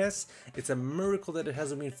insipid mess. It's a miracle that it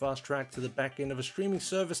hasn't been fast-tracked to the back end of a streaming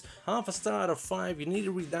service. Half a star out of 5. You need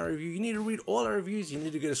to read that review. You need to read all our reviews. You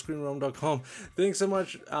need to go to ScreenRealm.com. Thanks so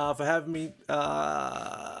much for having me.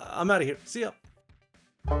 I'm out of here. See ya.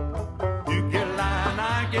 You get line,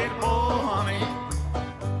 I get more honey.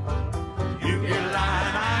 You get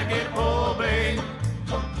line, I get more babe.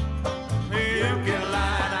 You get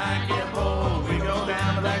line, I get more.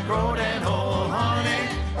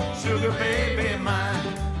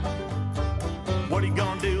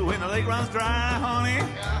 lake runs dry, honey?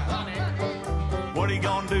 What are you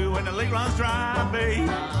gonna do when the lake runs dry, babe?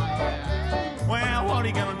 Well, what are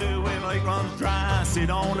you gonna do when the lake runs dry? Sit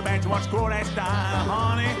on the bench and watch crawdads die,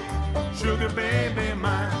 honey. Sugar baby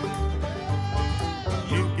mine.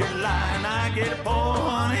 You get a line, I get a pole,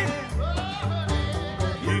 honey.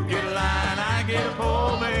 You get a line, I get a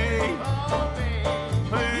pole, babe.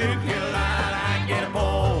 You get a line, I get a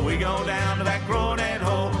pole. We go down to that crawdad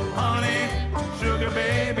hole, honey. Sugar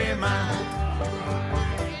baby mine.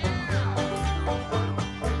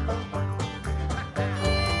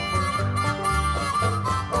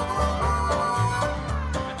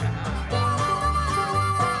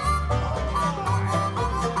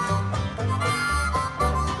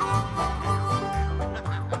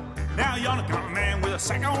 Now yonder come a man with a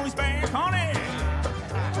sack on his back, honey.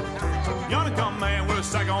 Yonder come a man with a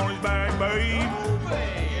sack on his back, babe.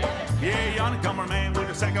 Yeah, yonder come a man with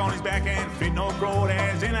a sack on his back and fit no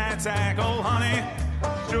crawdads in that sack. Oh, honey,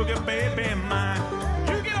 sugar baby mine.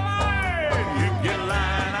 You get a line, you get a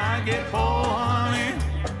line, I get a pole, honey.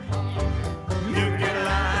 You get a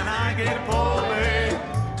line, I get a pole, babe.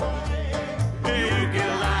 Yeah, you get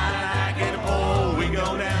a line, I get a pole. We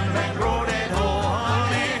go down to that crawdad hole,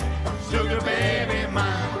 honey. Sugar baby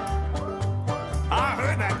mine. I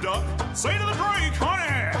heard that duck say to the drake,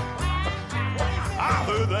 honey. I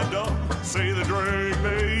heard that duck say the drake,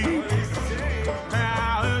 babe. I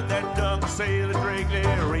heard that duck say the drake,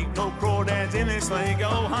 there ain't no crawdads in this lake,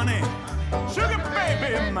 oh honey. Sugar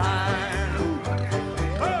baby mine.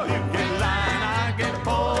 Oh, you get a line, I get a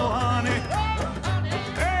pole, honey.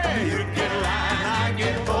 Hey, you get a line, I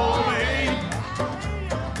get a pole, babe.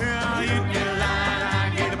 Yeah, you get a line,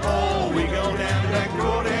 I get a pole. We go down to that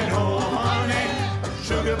crawdad hole, honey.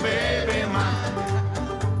 Sugar baby mine.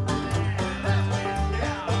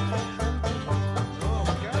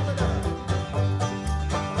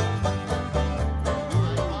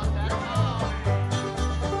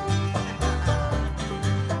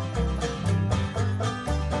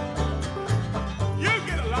 You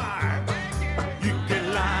get a line, you get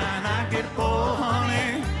a line, I get a pole,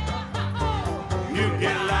 honey. You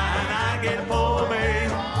get a line, I get a pole,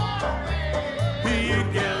 babe. You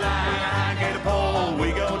get a line, I get a pole.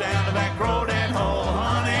 We go down to that crawdad hole,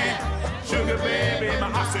 honey. Sugar baby, my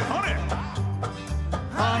I said, honey,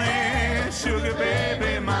 honey, sugar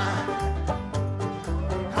baby, mine.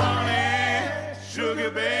 Honey,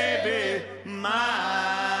 sugar baby, mine.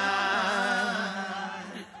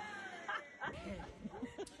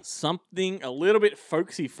 Something a little bit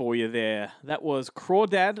folksy for you there. That was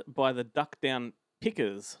Crawdad by the Duck Down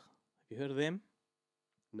Pickers. Have you heard of them?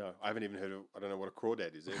 No, I haven't even heard of. I don't know what a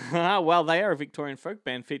crawdad is. Well, they are a Victorian folk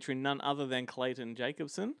band featuring none other than Clayton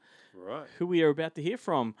Jacobson, Right. who we are about to hear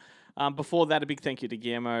from. Before that, a big thank you to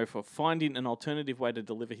Guillermo for finding an alternative way to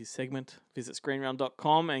deliver his segment. Visit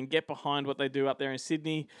screenround.com and get behind what they do up there in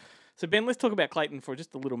Sydney. So, Ben, let's talk about Clayton for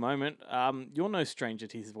just a little moment. You're no stranger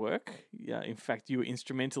to his work. In fact, you were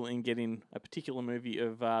instrumental in getting a particular movie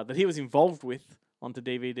of that he was involved with onto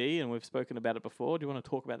DVD, and we've spoken about it before. Do you want to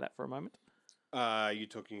talk about that for a moment? You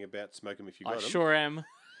talking about Smoke 'em If You Got 'em? I sure am.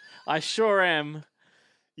 I sure am.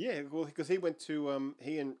 Yeah, well, because he went to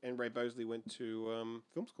he and Ray Bosley went to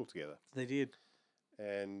film school together, They did.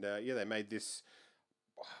 and yeah, they made this.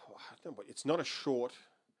 I don't know what. It's not a short,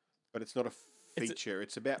 but it's not a feature.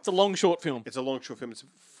 It's It's a long short film. It's a long short film. It's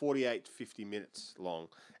 48, 50 minutes long,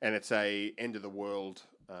 and it's a end of the world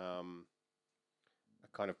a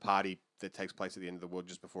kind of party that takes place at the end of the world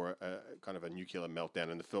just before a kind of a nuclear meltdown.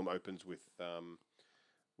 And the film opens with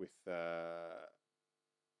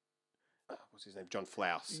what's his name? John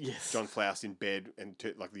Flaus. Yes. John Flaus in bed, and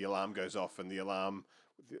like the alarm goes off, and the alarm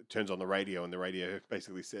turns on the radio, and the radio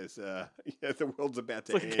basically says, "Yeah, the world's about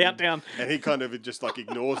to It's end." like a countdown. And he kind of just like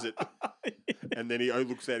ignores it, and then he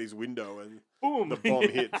looks out his window, and Boom. the bomb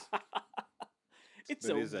hits. It's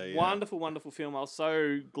That a, is a, wonderful, wonderful film. I was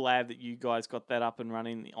so glad that you guys got that up and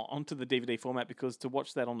running onto the DVD format, because to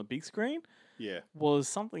watch that on the big screen Yeah. was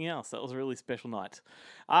something else. That was a really special night.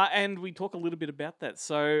 And we talk a little bit about that.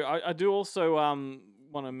 So I do also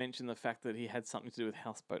want to mention the fact that he had something to do with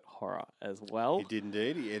Houseboat Horror as well. He did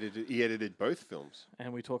indeed. He edited both films.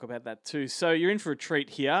 And we talk about that too. So you're in for a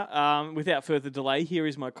treat here. Without further delay, here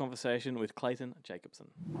is my conversation with Clayton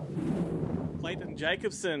Jacobson. Clayton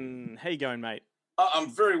Jacobson, how you going, mate?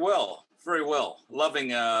 I'm very well, very well.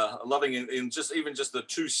 Loving in just even just the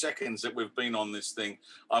 2 seconds that we've been on this thing.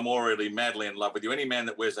 I'm already madly in love with you. Any man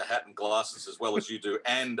that wears a hat and glasses as well as you do,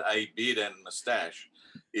 and a beard and moustache,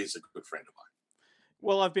 is a good friend of mine.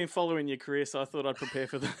 Well, I've been following your career, so I thought I'd prepare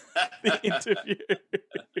for the interview.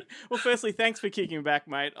 Well, firstly, thanks for kicking back,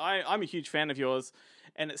 mate. I'm a huge fan of yours,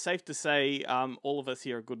 and it's safe to say all of us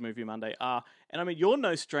here at Good Movie Monday are. And I mean, you're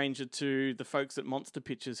no stranger to the folks at Monster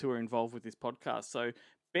Pictures who are involved with this podcast. So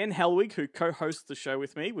Ben Helwig, who co-hosts the show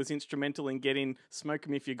with me, was instrumental in getting Smoke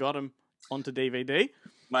 'Em If You Got 'Em onto DVD.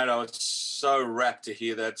 Mate, I was so rapt to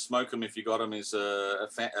hear that. Smoke 'Em If You Got 'Em is a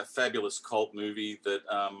fabulous cult movie that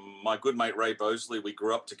my good mate Ray Bosley, we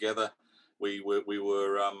grew up together. We were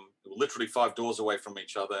literally 5 doors away from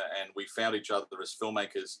each other, and we found each other as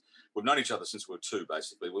filmmakers. We've known each other since we were 2,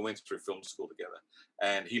 basically. We went through film school together,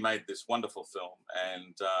 and he made this wonderful film.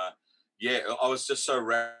 And I was just so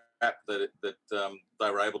rapt that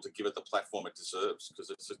they were able to give it the platform it deserves, because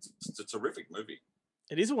it's a terrific movie.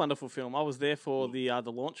 It is a wonderful film. I was there for the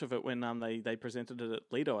launch of it when they presented it at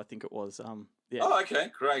Lido, I think it was. Yeah. Oh, okay,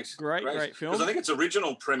 great Great film. Because I think its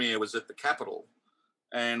original premiere was at the Capitol,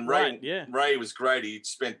 and Ray was great. He'd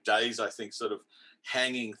spent days, I think, sort of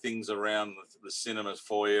hanging things around the cinema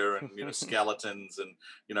foyer, and skeletons, and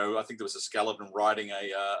I think there was a skeleton riding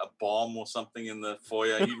a bomb or something in the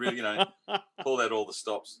foyer. He really pulled out all the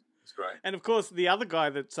stops. It's great. And of course, the other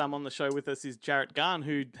guy that's on the show with us is Jarrett Garn,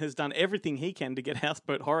 who has done everything he can to get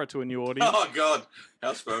Houseboat Horror to a new audience. Oh God,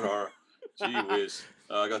 Houseboat Horror! Gee whiz,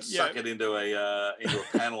 I got suckered into a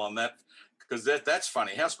panel on that, because that's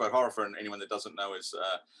funny. Houseboat Horror, for anyone that doesn't know, is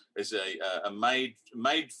a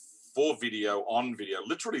made for video, on video,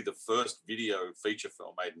 literally the first video feature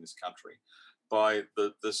film made in this country by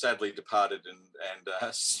the sadly departed and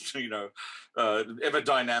ever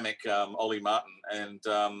dynamic Ollie Martin, and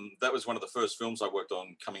that was one of the first films I worked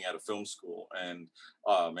on coming out of film school. And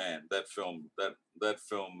oh man, that film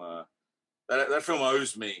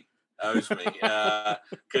owes me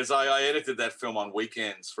because I edited that film on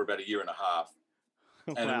weekends for about 1.5 years,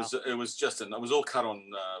 and Wow. it was all cut on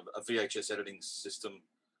a VHS editing system,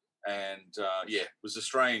 and it was a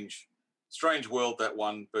strange world, that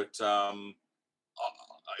one, but.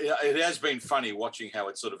 It has been funny watching how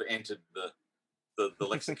it sort of entered the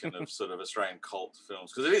lexicon of sort of Australian cult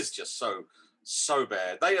films, because it is just so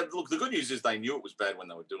bad. The good news is they knew it was bad when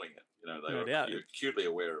they were doing it. They were acutely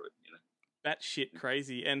aware of it. That shit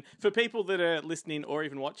crazy. And for people that are listening or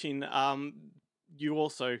even watching, you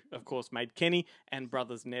also, of course, made Kenny and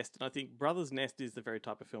Brothers Nest. And I think Brothers Nest is the very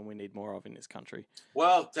type of film we need more of in this country.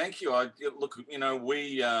 Well, thank you.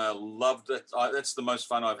 We loved it. That's the most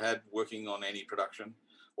fun I've had working on any production.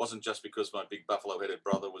 Wasn't just because my big buffalo-headed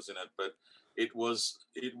brother was in it, but it was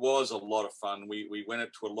a lot of fun. We went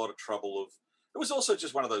into a lot of trouble. It was also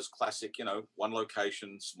just one of those classic, one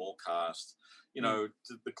location, small cast, the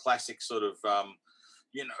classic sort of,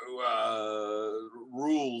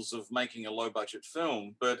 rules of making a low-budget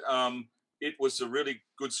film. But it was a really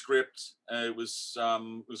good script. It was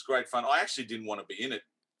great fun. I actually didn't want to be in it,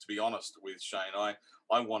 to be honest with Shane.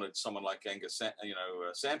 I wanted someone like Angus,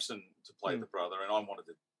 Sampson to play the brother, and I wanted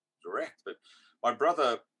to direct. But my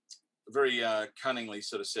brother very cunningly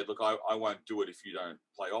sort of said, look, I won't do it if you don't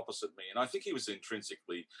play opposite me. And I think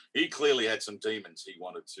he clearly had some demons he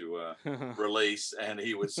wanted to release, and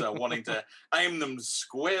he was wanting to aim them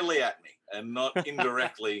squarely at me and not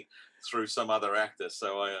indirectly through some other actor.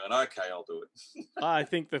 So okay, I'll do it. I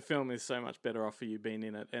think the film is so much better off for you being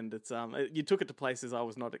in it, and it's you took it to places I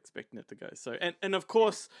was not expecting it to go. So and of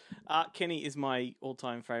course, Kenny is my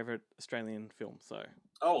all-time favorite Australian film. So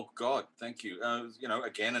oh God, thank you.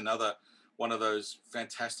 Again, another one of those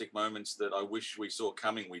fantastic moments that I wish we saw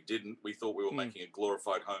coming. We didn't. We thought we were making a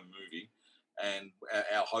glorified home movie, and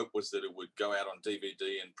our hope was that it would go out on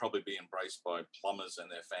DVD and probably be embraced by plumbers and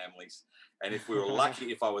their families. And if we were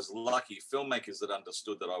lucky, if I was lucky, filmmakers that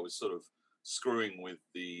understood that I was sort of screwing with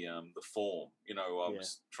the form. I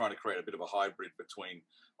was trying to create a bit of a hybrid between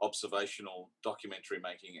observational documentary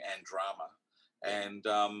making and drama.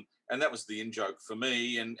 And that was the in-joke for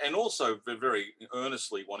me, and also very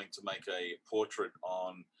earnestly wanting to make a portrait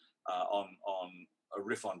on a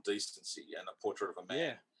riff on decency, and a portrait of a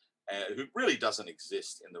man who really doesn't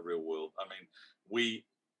exist in the real world. I mean,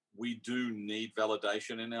 we do need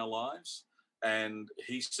validation in our lives, and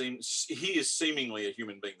he is seemingly a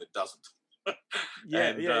human being that doesn't.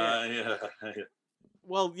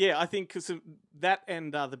 Well, yeah, I think because that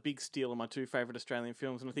and The Big Steal are my two favourite Australian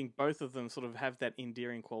films, and I think both of them sort of have that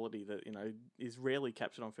endearing quality that is rarely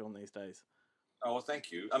captured on film these days. Oh, well,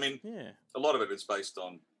 thank you. I mean, a lot of it is based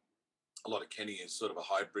on a lot of Kenny is sort of a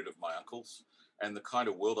hybrid of my uncles and the kind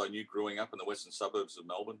of world I knew growing up in the western suburbs of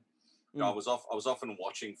Melbourne. I was often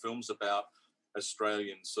watching films about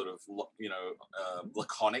Australian sort of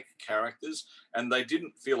laconic characters, and they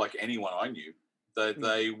didn't feel like anyone I knew.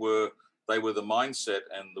 They they were the mindset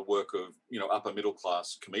and the work of, upper middle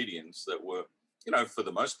class comedians that were, for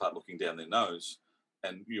the most part looking down their nose,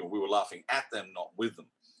 and we were laughing at them, not with them.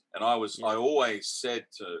 And I always said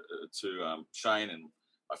to Shane and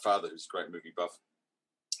my father, who's a great movie buff,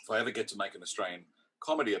 if I ever get to make an Australian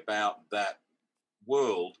comedy about that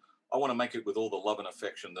world, I want to make it with all the love and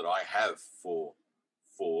affection that I have for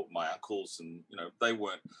my uncles. And they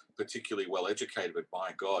weren't particularly well educated, but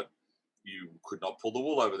by God, you could not pull the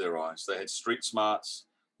wool over their eyes. They had street smarts,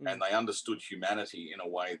 and they understood humanity in a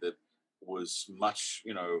way that was much,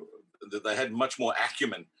 that they had much more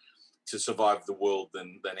acumen to survive the world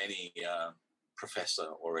than any professor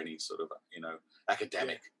or any sort of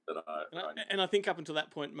academic that I and I think up until that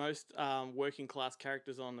point, most working class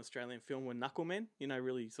characters on Australian film were knucklemen.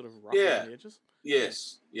 Really sort of rough around the edges.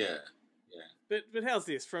 Yes, yeah. But how's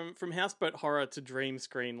this from Houseboat Horror to Dream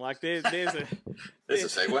Screen? Like there's a there's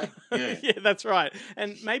a segue. Yeah, yeah, that's right.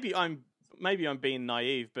 And maybe I'm being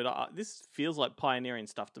naive, but this feels like pioneering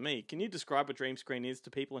stuff to me. Can you describe what Dream Screen is to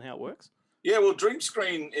people and how it works? Yeah, well, Dream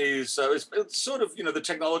Screen is it's sort of the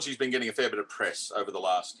technology's been getting a fair bit of press over the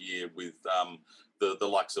last year with the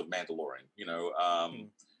likes of Mandalorian,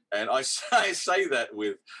 and I say that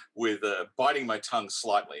with biting my tongue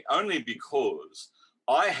slightly, only because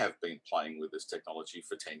I have been playing with this technology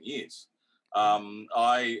for 10 years.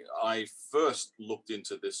 I first looked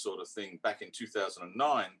into this sort of thing back in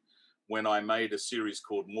 2009 when I made a series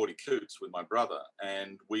called Morty Coots with my brother,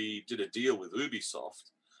 and we did a deal with Ubisoft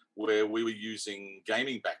where we were using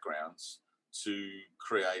gaming backgrounds to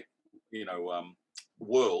create,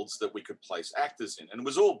 worlds that we could place actors in, and it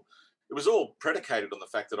was all predicated on the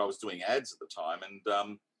fact that I was doing ads at the time,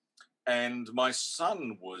 and my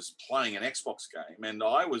son was playing an Xbox game, and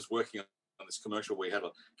I was working on this commercial where we had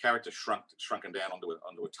a character shrunken down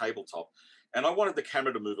onto a tabletop, and I wanted the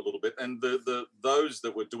camera to move a little bit, and those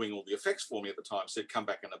that were doing all the effects for me at the time said, come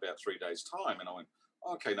back in about 3 days' time, and I went,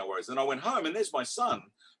 okay, no worries. Then I went home, and there's my son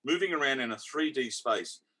moving around in a 3D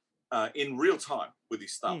space in real time with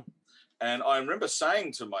his thumb. And I remember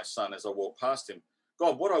saying to my son as I walked past him,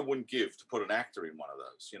 God, what I wouldn't give to put an actor in one of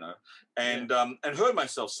those, and heard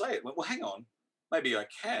myself say it. Went, well, hang on, maybe I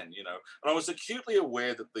can, And I was acutely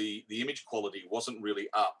aware that the image quality wasn't really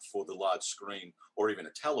up for the large screen or even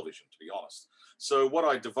a television, to be honest. So what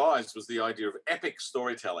I devised was the idea of epic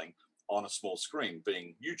storytelling on a small screen,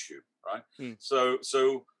 being YouTube, right? So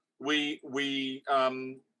we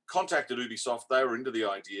contacted Ubisoft. They were into the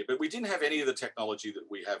idea, but we didn't have any of the technology that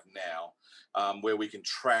we have now, where we can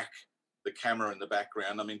track the camera in the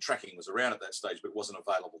background. I mean, tracking was around at that stage, but it wasn't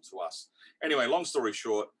available to us. Anyway, long story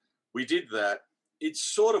short, we did that. It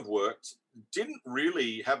sort of worked. Didn't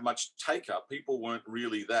really have much take up. People weren't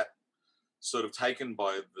really that sort of taken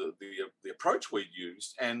by the approach we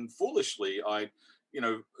used, and foolishly,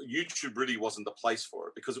 YouTube really wasn't the place for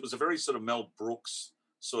it, because it was a very sort of Mel Brooks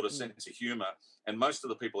sort of sense of humor. And most of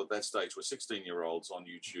the people at that stage were 16-year-olds on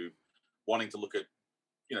YouTube wanting to look at,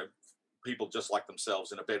 people just like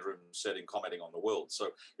themselves in a bedroom setting commenting on the world. So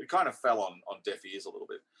it kind of fell on deaf ears a little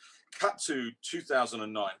bit. Cut to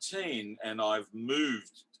 2019, and I've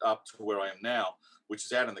moved up to where I am now, which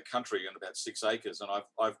is out in the country on about 6 acres. And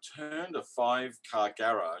I've turned a 5-car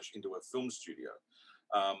garage into a film studio.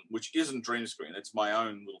 Which isn't Dream Screen. It's my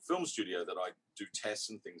own little film studio that I do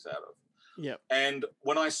tests and things out of. Yeah. And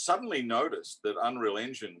when I suddenly noticed that Unreal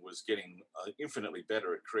Engine was getting infinitely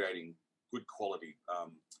better at creating good quality,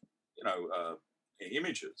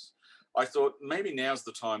 images, I thought maybe now's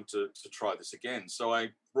the time to try this again. So I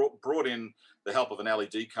brought in the help of an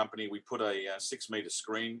LED company. We put a 6-meter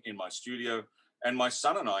screen in my studio, and my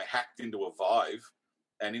son and I hacked into a Vive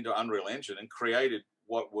and into Unreal Engine and created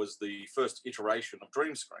what was the first iteration of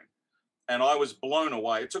Dream Screen. And I was blown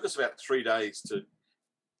away. It took us about 3 days to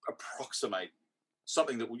approximate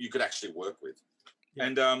something that you could actually work with. Yeah.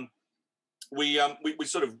 And we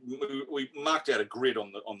marked out a grid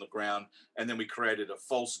on the ground, and then we created a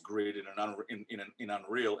false grid in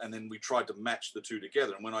Unreal, and then we tried to match the two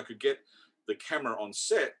together. And when I could get the camera on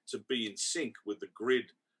set to be in sync with the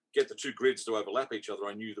grid, get the two grids to overlap each other,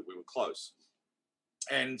 I knew that we were close.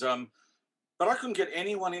 And but I couldn't get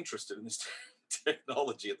anyone interested in this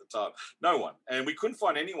technology at the time. No one. And we couldn't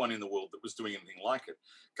find anyone in the world that was doing anything like it.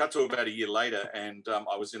 Cut to about a year later, and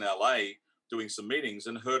I was in LA doing some meetings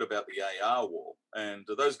and heard about the AR wall. And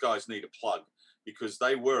those guys need a plug, because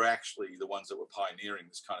they were actually the ones that were pioneering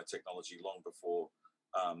this kind of technology long before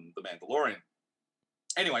The Mandalorian.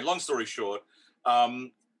 Anyway, long story short,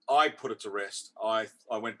 I put it to rest. I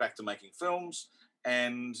went back to making films,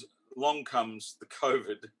 and along comes the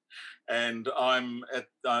COVID, and I'm at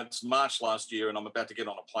it's March last year, and I'm about to get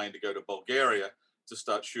on a plane to go to Bulgaria to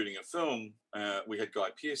start shooting a film. We had Guy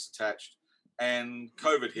Pearce attached, and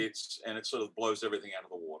COVID hits, and it sort of blows everything out of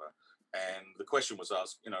the water. And the question was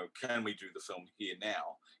asked, can we do the film here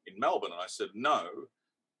now in Melbourne? And I said no.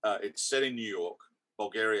 It's set in New York.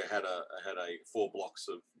 Bulgaria had a 4 blocks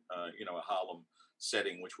of a Harlem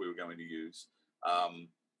setting which we were going to use.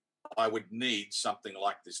 I would need something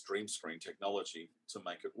like this dream screen technology to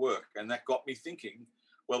make it work, and that got me thinking.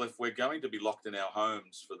 Well, if we're going to be locked in our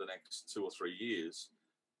homes for the next 2 or 3 years,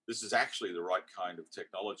 this is actually the right kind of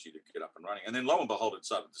technology to get up and running. And then lo and behold, it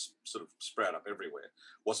started to sort of sprout up everywhere.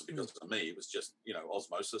 It wasn't because of me. It was just,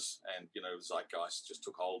 osmosis, and, zeitgeist just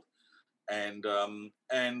took hold. And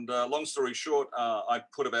long story short, I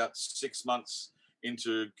put about 6 months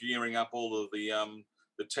into gearing up all of the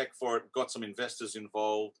tech for it, got some investors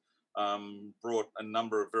involved, brought a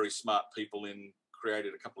number of very smart people in,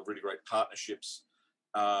 created a couple of really great partnerships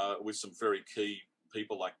with some very key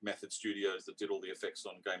people like Method Studios that did all the effects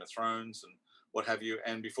on Game of Thrones and what have you.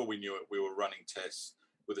 And before we knew it, we were running tests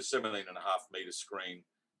with a 17.5 meter screen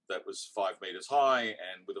that was 5 meters high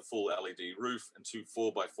and with a full LED roof and 2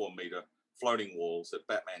 4x4 meter floating walls at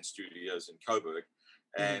Batman Studios in Coburg,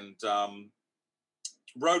 and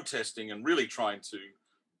road testing and really trying to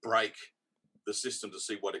break the system to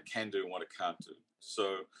see what it can do and what it can't do.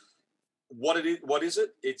 So what is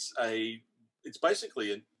it? It's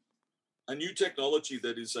basically a new technology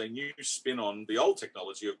that is a new spin on the old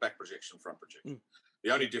technology of back projection, front projection.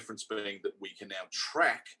 The only difference being that we can now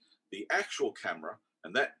track the actual camera,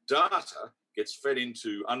 and that data gets fed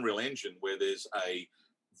into Unreal Engine, where there's a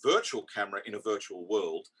virtual camera in a virtual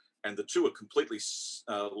world, and the two are completely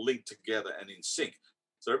linked together and in sync.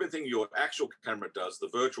 So everything your actual camera does, the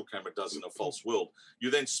virtual camera does in a false world.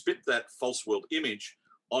 You then spit that false world image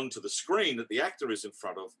onto the screen that the actor is in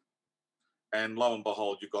front of, and lo and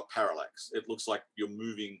behold, you've got parallax. It looks like you're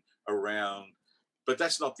moving around, but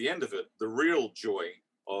that's not the end of it. The real joy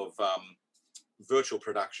of virtual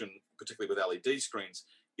production, particularly with LED screens,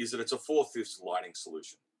 is that it's a 4/5 lighting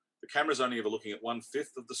solution. The camera's only ever looking at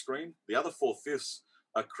 1/5 of the screen. The other 4/5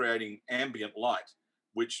 are creating ambient light,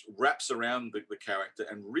 which wraps around the character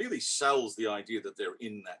and really sells the idea that they're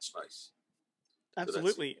in that space.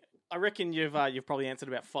 Absolutely. So I reckon you've probably answered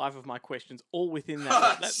about 5 of my questions, all within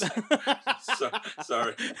that.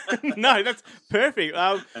 Sorry. No, that's perfect.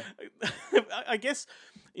 I guess,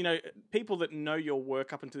 people that know your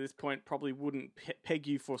work up until this point probably wouldn't peg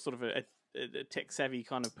you for sort of a tech savvy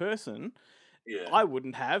kind of person. Yeah. I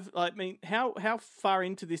wouldn't have. I mean, how far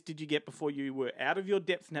into this did you get before you were out of your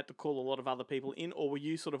depth and had to call a lot of other people in, or were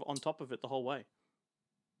you sort of on top of it the whole way?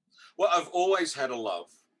 Well, I've always had a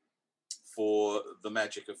love for the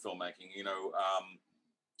magic of filmmaking.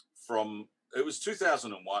 It was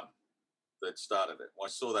 2001 that started it. I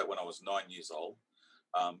saw that when I was 9 years old.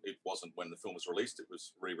 It wasn't when the film was released. It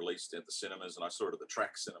was re-released at the cinemas, and I saw it at the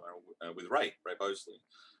Track Cinema with Ray Bosley,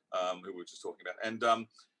 who we were just talking about. And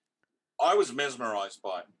I was mesmerized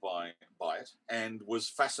by it and was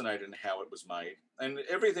fascinated in how it was made. And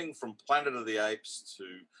everything from Planet of the Apes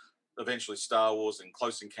to eventually Star Wars and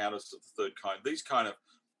Close Encounters of the Third Kind, these kind of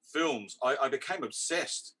films, I became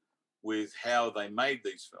obsessed with how they made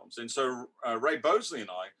these films. And so Ray Bosley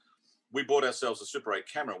and I, we bought ourselves a Super 8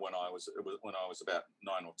 camera when I was about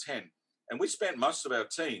 9 or 10. And we spent most of our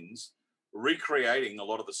teens recreating a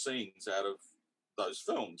lot of the scenes out of those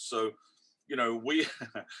films. So,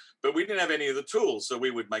 but we didn't have any of the tools. So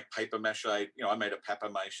we would make paper mache. I made a paper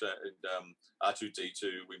mache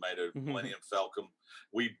R2-D2. We made a Millennium Falcon.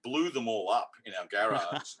 We blew them all up in our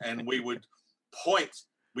garage, and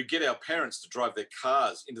we'd get our parents to drive their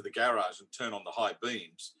cars into the garage and turn on the high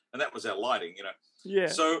beams. And that was our lighting, Yeah.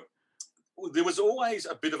 So there was always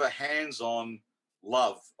a bit of a hands-on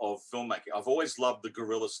love of filmmaking. I've always loved the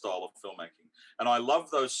guerrilla style of filmmaking. And I love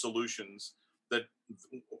those solutions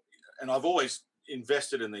and I've always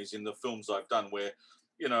invested in these in the films I've done where,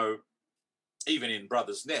 even in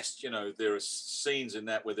Brothers Nest, there are scenes in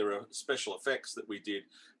that where there are special effects that we did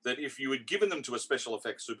that if you had given them to a special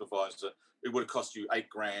effects supervisor, it would have cost you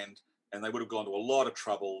 $8,000 and they would have gone to a lot of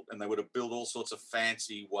trouble and they would have built all sorts of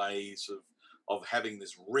fancy ways of having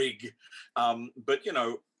this rig. But,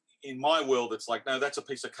 in my world, it's like, no, that's a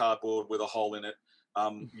piece of cardboard with a hole in it.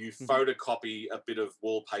 You photocopy a bit of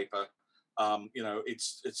wallpaper.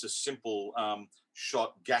 It's a simple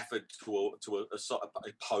shot gaffered to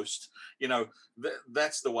a post.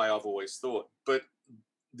 That's the way I've always thought. But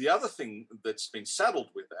the other thing that's been saddled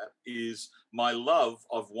with that is my love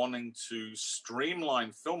of wanting to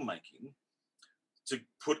streamline filmmaking to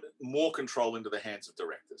put more control into the hands of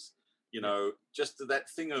directors. Just that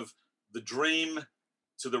thing of the dream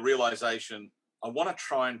to the realization I want to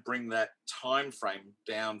try and bring that time frame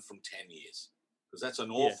down from 10 years, because that's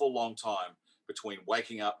an awful long time between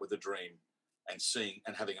waking up with a dream and seeing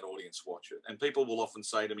and having an audience watch it. And people will often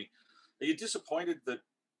say to me, "Are you disappointed that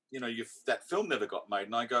that film never got made?"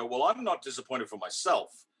 And I go, "Well, I'm not disappointed for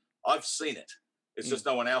myself. I've seen it. It's just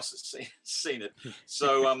no one else has seen it."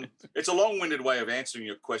 So it's a long-winded way of answering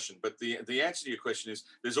your question, but the answer to your question is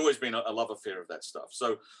there's always been a love affair of that stuff.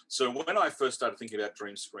 So when I first started thinking about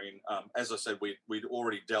Dream Screen, as I said, we'd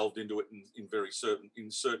already delved into it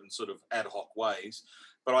in certain sort of ad hoc ways.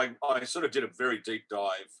 But I sort of did a very deep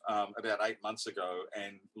dive about 8 months ago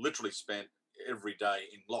and literally spent every day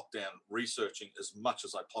in lockdown researching as much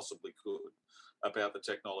as I possibly could about the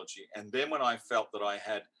technology. And then when I felt that I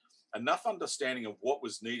had enough understanding of what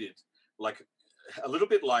was needed, like a little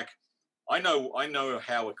bit like I know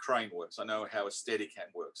how a crane works. I know how a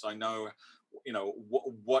Steadicam works. I know,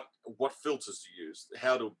 what filters to use,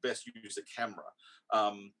 how to best use a camera,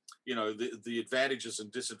 the advantages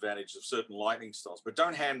and disadvantages of certain lighting styles. But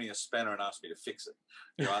don't hand me a spanner and ask me to fix it.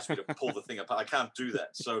 Ask me to pull the thing apart. I can't do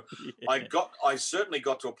that. So I certainly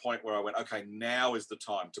got to a point where I went, okay, now is the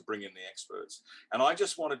time to bring in the experts. And I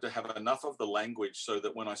just wanted to have enough of the language so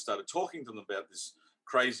that when I started talking to them about this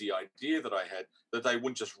crazy idea that I had, that they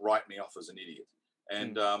wouldn't just write me off as an idiot.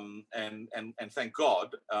 And and thank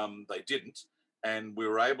God they didn't, and we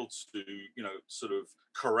were able to sort of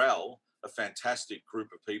corral a fantastic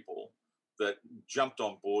group of people that jumped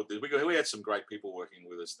on board. We had some great people working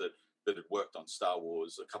with us that had worked on Star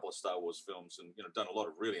Wars, a couple of Star Wars films, and done a lot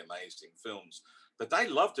of really amazing films. But they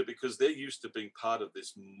loved it because they're used to being part of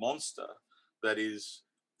this monster that is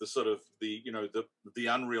the sort of the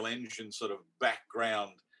Unreal Engine sort of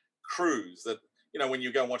background cruise that. When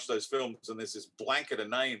you go and watch those films and there's this blanket of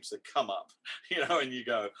names that come up, and you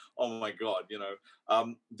go, oh my God,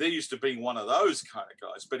 they're used to being one of those kind of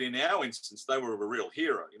guys. But in our instance, they were a real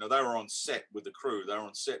hero. They were on set with the crew. They were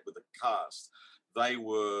on set with the cast. They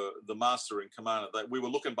were the master and commander. We were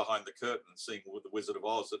looking behind the curtain and seeing the Wizard of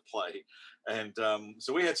Oz at play. And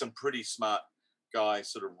so we had some pretty smart guys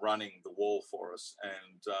sort of running the wall for us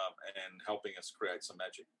and helping us create some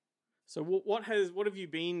magic. So what have you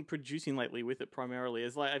been producing lately with it primarily?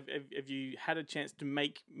 Have you had a chance to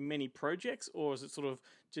make many projects, or is it sort of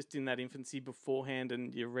just in that infancy beforehand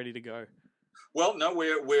and you're ready to go? Well, no,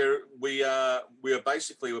 we are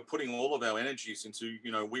basically we're putting all of our energies into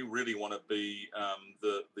we really want to be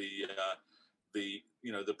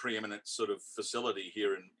the preeminent sort of facility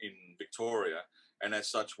here in Victoria, and as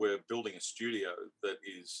such we're building a studio that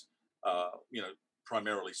is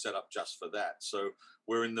primarily set up just for that. So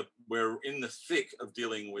we're in the thick of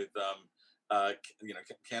dealing with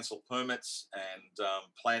council permits and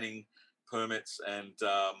planning permits and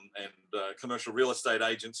commercial real estate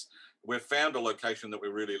agents. We've found a location that we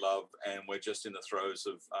really love, and we're just in the throes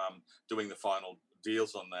of doing the final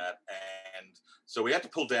deals on that. And so we had to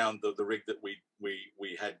pull down the rig that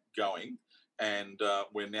we had going, and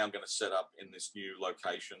we're now going to set up in this new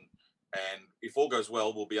location. And if all goes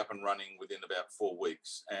well, we'll be up and running within about 4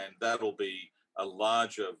 weeks, and that'll be a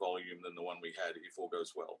larger volume than the one we had if all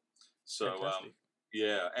goes well. So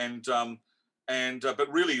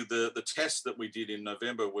but really the tests that we did in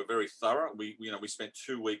November were very thorough. We spent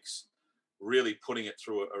 2 weeks really putting it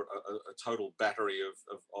through a total battery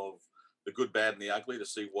of the good, bad, and the ugly to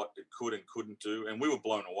see what it could and couldn't do, and we were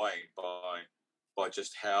blown away by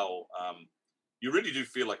just how. You really do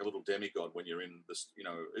feel like a little demigod when you're in this,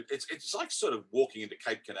 it's like sort of walking into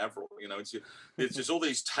Cape Canaveral, there's just all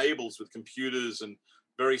these tables with computers and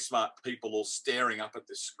very smart people all staring up at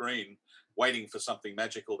this screen, waiting for something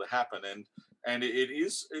magical to happen. And it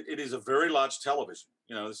is a very large television.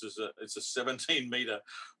 It's a 17 meter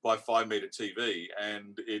by 5 meter TV.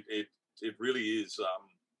 And it really is,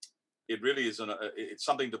 it's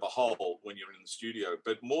something to behold when you're in the studio,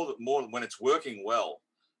 but more when it's working well.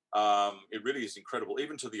 It really is incredible,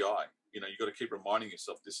 even to the eye. You've got to keep reminding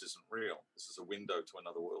yourself this isn't real. This is a window to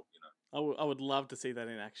another world. I would love to see that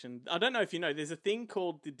in action. I don't know if you know, there's a thing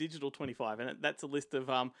called the Digital 25, and that's a list of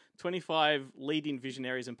 25 leading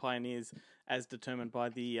visionaries and pioneers as determined by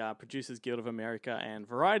the Producers Guild of America and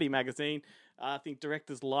Variety magazine. I think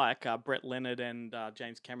directors like Brett Leonard and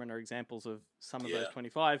James Cameron are examples of some of those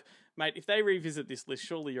 25. Mate, if they revisit this list,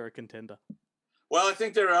 surely you're a contender. Well, I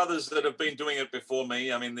think there are others that have been doing it before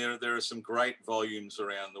me. I mean, there are some great volumes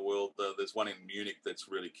around the world. There's one in Munich that's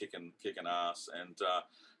really kicking ass, and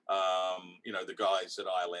the guys at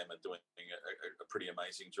ILM are doing a pretty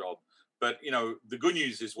amazing job. But the good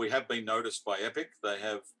news is we have been noticed by Epic. They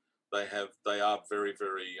are very,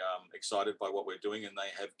 very excited by what we're doing, and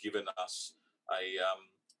they have given us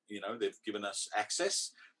they've given us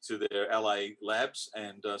access to their LA labs,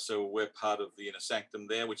 and so we're part of the inner sanctum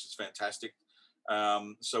there, which is fantastic.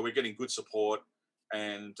 So we're getting good support,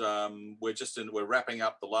 and we're wrapping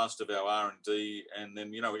up the last of our R&D, and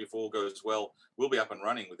then if all goes well, we'll be up and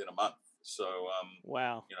running within a month. So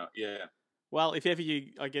wow, yeah. Well, if ever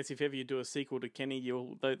you do a sequel to Kenny,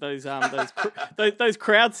 those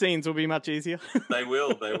crowd scenes will be much easier. They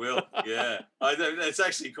will, yeah. It's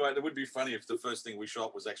actually it would be funny if the first thing we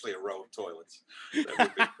shot was actually a row of toilets.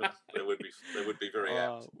 They would be very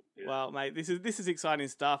apt. Yeah. Well, mate, this is exciting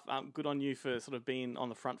stuff. Good on you for sort of being on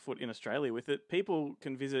the front foot in Australia with it. People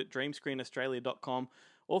can visit dreamscreenaustralia.com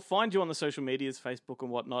or find you on the social medias, Facebook and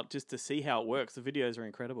whatnot, just to see how it works. The videos are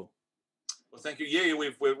incredible. Well, thank you. Yeah,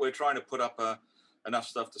 we're trying to put up enough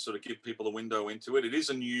stuff to sort of give people a window into it. It is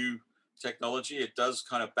a new technology. It does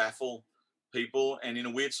kind of baffle people, and in a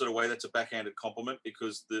weird sort of way, that's a backhanded compliment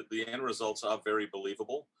because the end results are very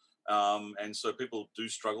believable, and so people do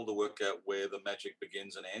struggle to work out where the magic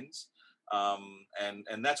begins and ends,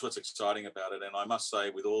 and that's what's exciting about it. And I must say,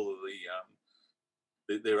 with all of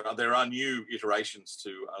there are new iterations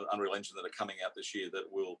to Unreal Engine that are coming out this year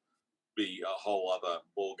that will be a whole other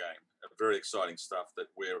ball game. Very exciting stuff that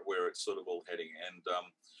where it's sort of all heading, and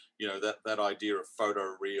that idea of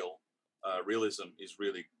realism is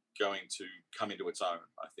really going to come into its own,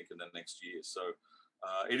 I think, in the next year. So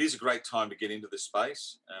it is a great time to get into this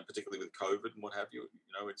space, particularly with COVID and what have you.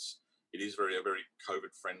 It is a very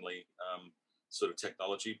COVID friendly sort of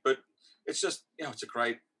technology, but it's just it's a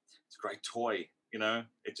great toy.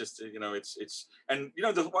 It just it's and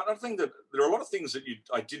the one thing that there are a lot of things that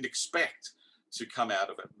I didn't expect to come out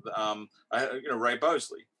of it. Ray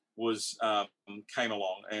Bosley came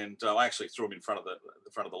along, and I actually threw him in front of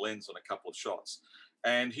the lens on a couple of shots,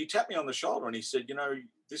 and he tapped me on the shoulder and he said,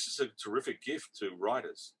 this is a terrific gift to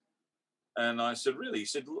writers. And I said, really? He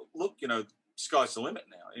said, look, sky's the limit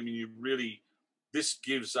now. I mean, this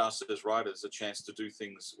gives us as writers a chance to do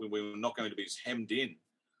things when we're not going to be as hemmed in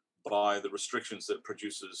by the restrictions that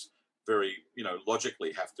producers very,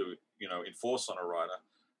 logically have to, enforce on a writer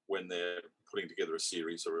when they're putting together a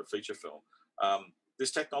series or a feature film.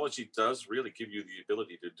 This technology does really give you the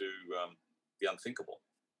ability to do the unthinkable.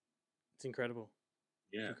 It's incredible.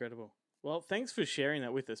 Yeah. It's incredible. Well, thanks for sharing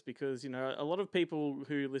that with us because, a lot of people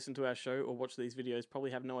who listen to our show or watch these videos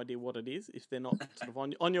probably have no idea what it is if they're not sort of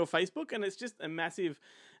on your Facebook, and it's just a massive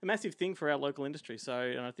thing for our local industry. So,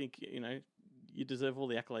 and I think, you deserve all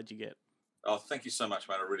the accolades you get. Oh, thank you so much,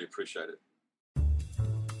 man. I really appreciate it.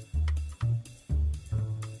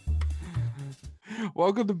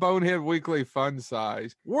 Welcome to Bonehead Weekly Fun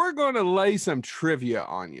Size. We're going to lay some trivia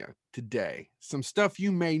on you today. Some stuff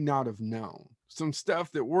you may not have known. Some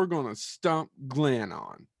stuff that we're going to stump Glenn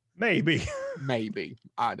on. Maybe.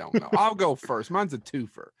 I don't know. I'll go first. Mine's a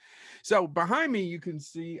twofer. So behind me, you can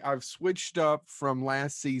see I've switched up from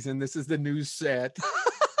last season. This is the new set.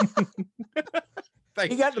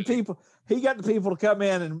 He got the people to come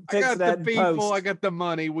in and fix that. I got the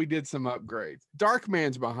money. We did some upgrades.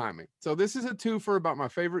 Darkman's behind me. So this is a twofer about my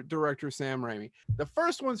favorite director, Sam Raimi. The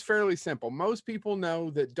first one's fairly simple. Most people know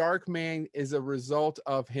that Darkman is a result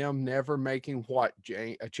of him never making what,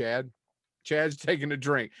 Chad? Chad's taking a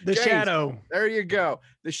drink. The Shadow. There you go.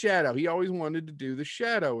 The Shadow. He always wanted to do The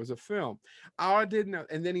Shadow as a film. I didn't know.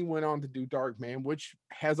 And then he went on to do Darkman, which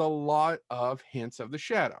has a lot of hints of The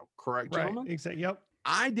Shadow. Correct, gentlemen? Right. Exactly. Yep.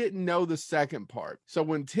 I didn't know the second part. So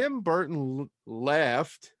when Tim Burton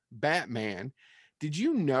left Batman, did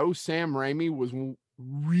you know Sam Raimi was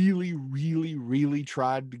really, really, really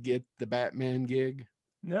tried to get the Batman gig?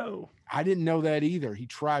 No. I didn't know that either. He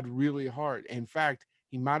tried really hard. In fact,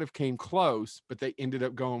 he might have came close, but they ended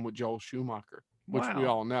up going with Joel Schumacher, which we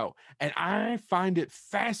all know. And I find it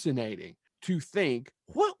fascinating to think,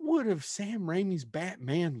 what would have Sam Raimi's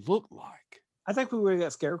Batman looked like? I think we would have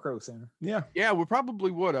got Scarecrow sooner. Yeah, we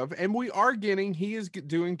probably would have. And he is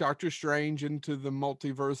doing Doctor Strange into the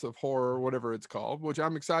multiverse of horror, whatever it's called, which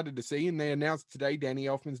I'm excited to see. And they announced today Danny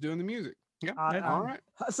Elfman's doing the music. Yeah, all right.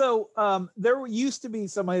 So there used to be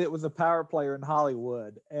somebody that was a power player in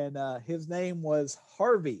Hollywood, and his name was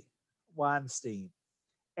Harvey Weinstein.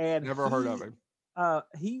 And never heard of him.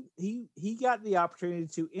 He got the opportunity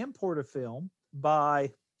to import a film by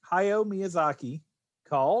Hayao Miyazaki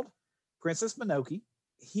called Princess Mononoke.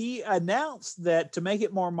 He announced that to make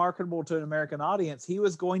it more marketable to an American audience, he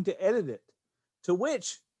was going to edit it, to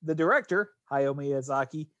which the director, Hayao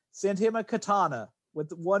Miyazaki, sent him a katana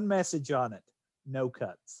with one message on it: no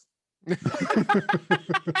cuts.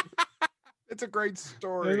 It's a great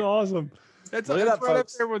story. It's awesome. That's, Look it that's up, right up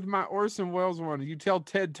folks. there with my Orson Welles one. You tell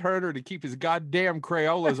Ted Turner to keep his goddamn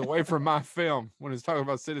Crayolas away from my film when it's talking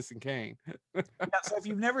about Citizen Kane. Yeah, so if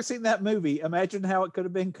you've never seen that movie, imagine how it could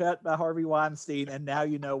have been cut by Harvey Weinstein, and now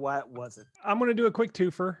you know why it wasn't. I'm going to do a quick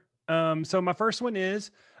twofer. So my first one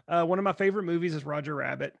is one of my favorite movies is Roger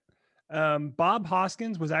Rabbit. Bob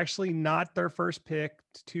Hoskins was actually not their first pick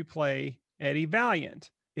to play Eddie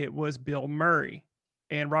Valiant. It was Bill Murray.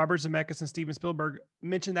 And Robert Zemeckis and Steven Spielberg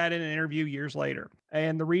mentioned that in an interview years later.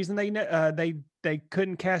 And the reason they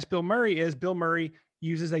couldn't cast Bill Murray is Bill Murray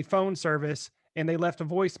uses a phone service, and they left a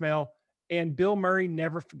voicemail, and Bill Murray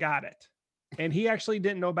never forgot it. And he actually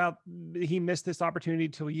didn't know he missed this opportunity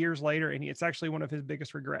till years later, and it's actually one of his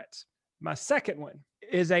biggest regrets. My second one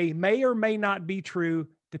is a may or may not be true,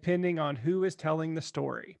 depending on who is telling the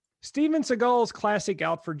story. Steven Seagal's classic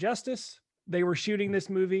Out for Justice. They were shooting this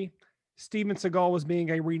movie. Steven Seagal was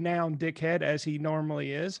being a renowned dickhead, as he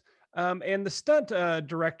normally is. And the stunt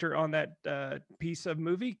director on that piece of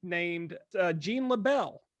movie, named Gene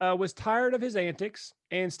LaBelle, was tired of his antics,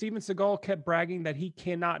 and Steven Seagal kept bragging that he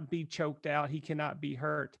cannot be choked out, he cannot be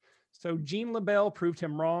hurt. So Gene LaBelle proved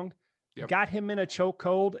him wrong, got him in a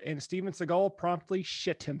chokehold, and Steven Seagal promptly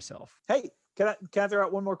shit himself. Hey, can I throw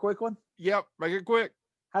out one more quick one? Yep, make it quick.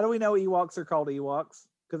 How do we know Ewoks are called Ewoks?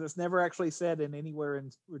 Because it's never actually said in anywhere in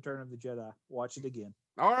Return of the Jedi. Watch it again.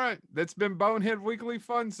 All right, that's been Bonehead Weekly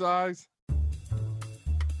Fun Size.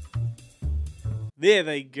 There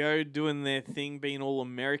they go, doing their thing, being all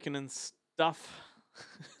American and stuff.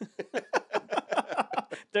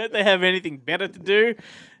 Don't they have anything better to do?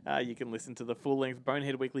 You can listen to the full-length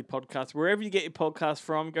Bonehead Weekly podcast wherever you get your podcast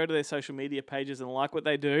from. Go to their social media pages and like what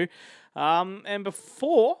they do. And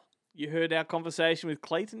before, you heard our conversation with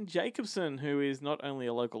Clayton Jacobson, who is not only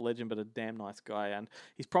a local legend, but a damn nice guy. And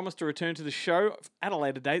he's promised to return to the show at a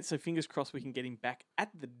later date, so fingers crossed we can get him back at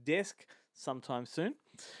the desk sometime soon.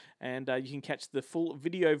 And you can catch the full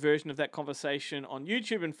video version of that conversation on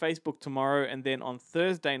YouTube and Facebook tomorrow. And then on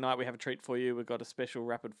Thursday night, we have a treat for you. We've got a special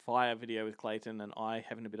rapid fire video with Clayton and I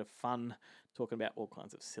having a bit of fun talking about all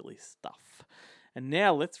kinds of silly stuff. And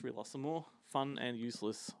now let's reel off some more fun and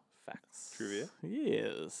useless facts. Trivia?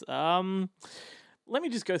 Yes. Let me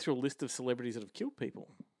just go through a list of celebrities that have killed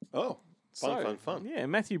people. Oh, fun. Yeah,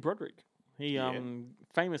 Matthew Broderick. He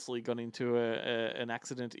famously got into an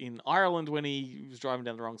accident in Ireland when he was driving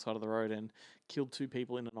down the wrong side of the road and killed 2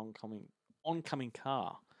 people in an oncoming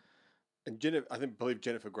car. And I believe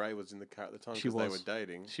Jennifer Grey was in the car at the time because they were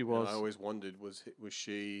dating. She was. And I always wondered, was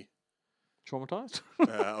she traumatized?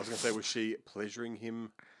 I was going to say, was she pleasuring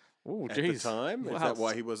him at the time? Is that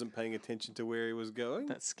why he wasn't paying attention to where he was going?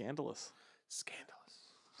 That's scandalous.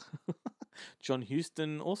 John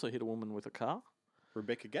Huston also hit a woman with a car.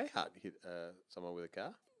 Rebecca Gayheart hit someone with a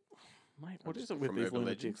car. Mate, what is it with these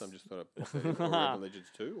lunatics? I'm just thought Urban Legends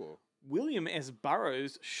 2 or William S.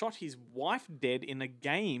 Burroughs shot his wife dead in a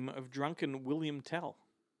game of drunken William Tell.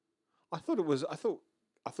 I thought it was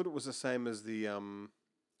the same as the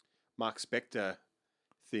Mark Spector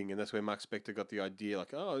thing, and that's where Mark Spector got the idea.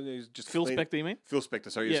 Like, oh, he's just Phil Spector, you mean? Phil Spector.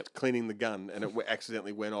 So he was cleaning the gun, and it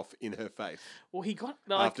accidentally went off in her face. Well, he got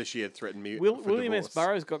after she had threatened me. William S.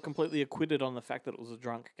 Burroughs got completely acquitted on the fact that it was a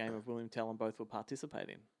drunk game of William Tell, and both were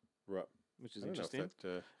participating. Right. Which is I don't know interesting. if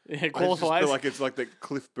that, Yeah, qualifies. I just feel like it's like the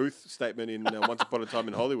Cliff Booth statement in Once Upon a Time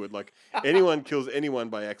in Hollywood. Like, anyone kills anyone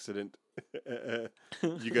by accident,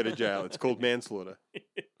 you go to jail. It's called manslaughter.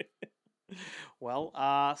 Well,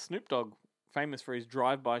 Snoop Dogg, famous for his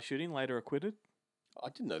drive-by shooting, later acquitted. I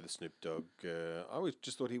didn't know the Snoop Dogg. I always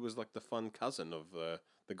just thought he was like the fun cousin of the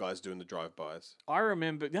guys doing the drive-bys. I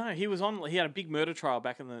remember. No, he was on. He had a big murder trial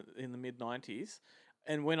back in the mid-90s.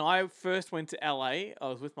 And when I first went to LA, I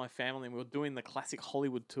was with my family and we were doing the classic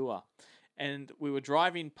Hollywood tour. And we were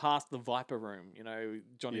driving past the Viper Room,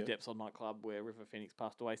 Johnny Depp's old nightclub where River Phoenix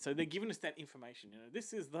passed away. So they're giving us that information.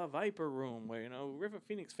 This is the Viper Room where, River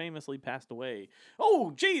Phoenix famously passed away.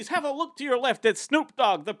 Oh, geez, have a look to your left. That's Snoop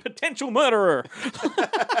Dogg, the potential murderer.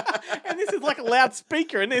 And this is like a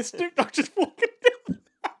loudspeaker and there's Snoop Dogg just walking down the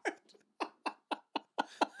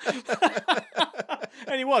road.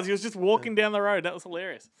 And he was just walking down the road. That was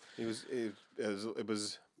hilarious. It was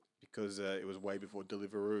because it was way before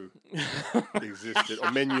Deliveroo existed. Or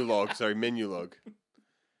Menulog.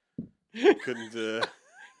 Couldn't.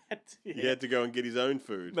 He had to go and get his own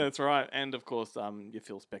food. That's right. And, of course, your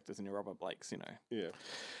Phil Spectors and your Robert Blakes, Yeah.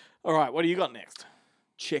 All right, what do you got next?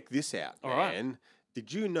 Check this out, All man. right.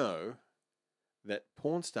 Did you know that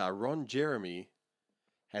porn star Ron Jeremy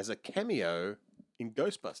has a cameo in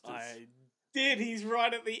Ghostbusters? I did. He's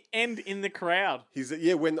right at the end in the crowd. It's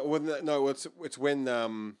when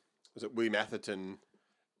was it William Atherton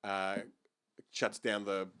shuts down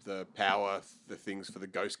the power, the things for the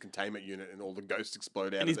ghost containment unit, and all the ghosts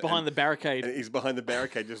explode out. And he's behind the barricade. And he's behind the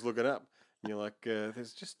barricade, just looking up. And you're like,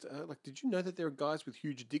 there's just like, did you know that there are guys with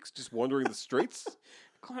huge dicks just wandering the streets?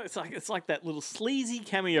 It's like that little sleazy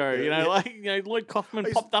cameo, like Lloyd Kaufman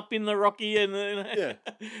popped up in the Rocky, and Yeah.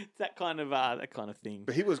 it's that kind of thing.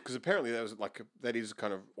 But he was, because apparently that is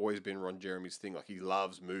kind of always been Ron Jeremy's thing. Like, he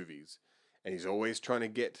loves movies, and he's always trying to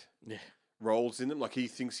get roles in them. Like, he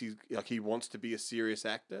thinks he wants to be a serious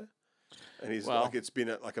actor, and he's like, it's been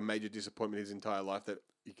a major disappointment his entire life that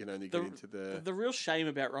he can only get into The real shame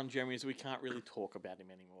about Ron Jeremy is we can't really talk about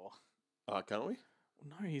him anymore. Can't we?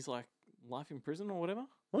 No, he's like life in prison or whatever.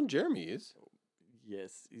 Ron Jeremy is.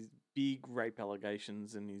 Yes, his big rape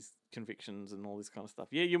allegations and his convictions and all this kind of stuff.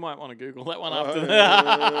 Yeah, you might want to Google that one after.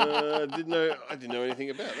 I didn't know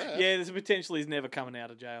anything about that. Yeah, there's a potential he's never coming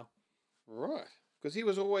out of jail. Right, because he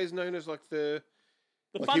was always known as like the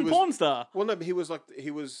fun porn star. Well, no, but he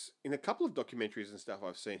was in a couple of documentaries and stuff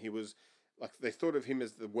I've seen. He was like, they thought of him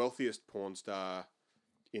as the wealthiest porn star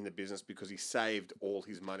in the business because he saved all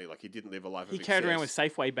his money. Like, he didn't live a life of He carried around with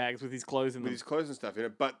Safeway bags with his clothes in them. With his clothes and stuff in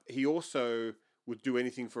it. But he also would do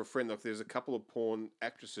anything for a friend. Like, there's a couple of porn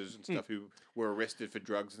actresses and stuff who were arrested for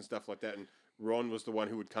drugs and stuff like that. And Ron was the one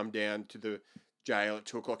who would come down to the jail at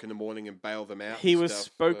 2:00 in the morning and bail them out. He was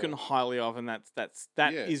spoken highly of, and that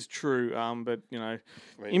is true. But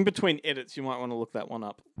in between edits, you might want to look that one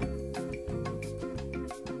up.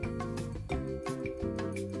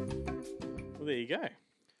 Well, there you go.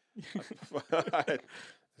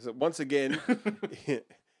 So once again,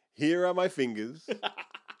 here are my fingers,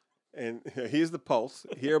 and here's the pulse.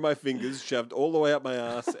 Here are my fingers shoved all the way up my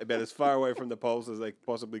ass, about as far away from the pulse as they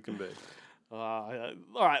possibly can be. All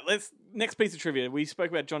right, next piece of trivia. We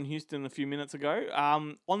spoke about John Huston a few minutes ago.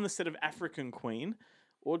 On the set of African Queen,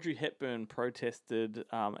 Audrey Hepburn protested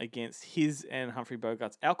against his and Humphrey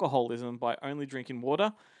Bogart's alcoholism by only drinking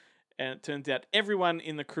water. And it turns out everyone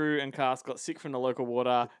in the crew and cast got sick from the local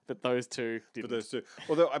water, but those two didn't. But those two,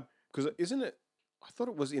 although, because isn't it? I thought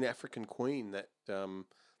it was in African Queen that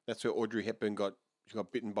that's where Audrey Hepburn got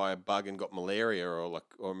bitten by a bug and got malaria or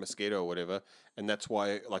a mosquito or whatever, and that's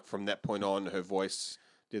why, like, from that point on, her voice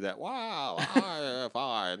did that. Wow,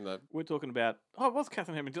 fine. We're talking about. Oh, it was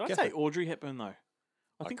Catherine Hepburn. Did I say Audrey Hepburn though?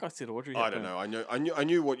 I think I said Audrey Hepburn. I don't know. I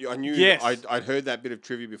knew what you. I knew. Yes. I'd heard that bit of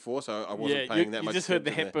trivia before, so I wasn't paying that much. You just heard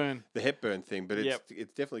the Hepburn. The Hepburn thing, but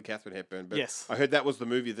it's definitely Catherine Hepburn. But yes, I heard that was the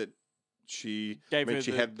movie that she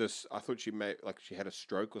had this. I thought she had a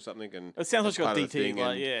stroke or something, and it sounds like she got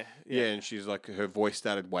DT. Yeah, and she's like, her voice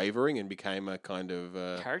started wavering and became a kind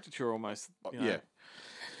of caricature almost. Yeah.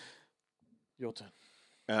 Your turn.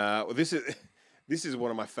 Well, this is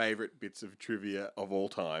one of my favorite bits of trivia of all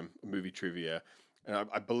time, movie trivia. And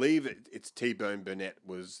I believe it's T-Bone Burnett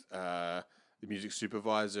was the music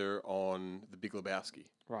supervisor on The Big Lebowski.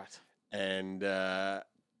 Right. And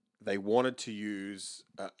they wanted to use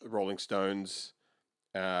Rolling Stones'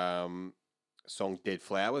 song Dead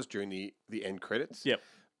Flowers during the end credits. Yep.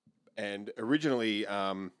 And originally,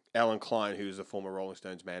 Alan Klein, who's a former Rolling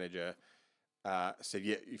Stones manager, said,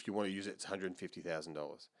 yeah, if you want to use it, it's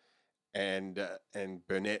 $150,000. And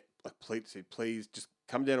Burnett please just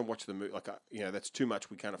come down and watch the movie. Like, that's too much.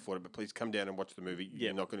 We can't afford it, but please come down and watch the movie. Yep.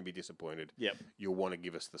 You're not going to be disappointed. Yep. You'll want to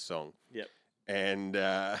give us the song. Yep. And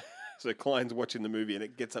so Klein's watching the movie, and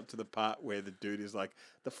it gets up to the part where the dude is like,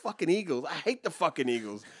 the fucking Eagles. I hate the fucking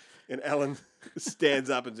Eagles. And Alan stands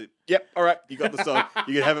up and says, yep, all right, you got the song.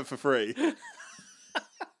 You can have it for free.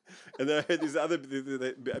 And then I heard this other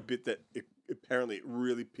bit that apparently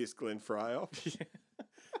really pissed Glenn Fry off.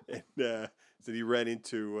 And said he ran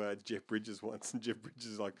into Jeff Bridges once, and Jeff Bridges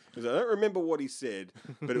is like, I don't remember what he said,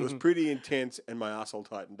 but it was pretty intense, and my asshole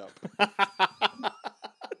tightened up.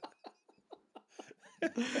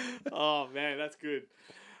 Oh man, that's good.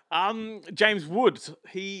 James Woods,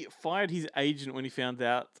 he fired his agent when he found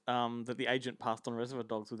out that the agent passed on Reservoir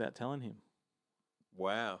Dogs without telling him.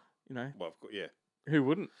 Wow. Well, of course, yeah. Who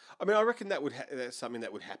wouldn't? I mean, I reckon that's something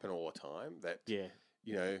that would happen all the time. That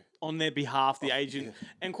on their behalf, the agent,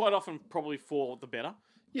 and quite often probably for the better.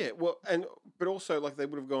 Yeah, well, but also, like, they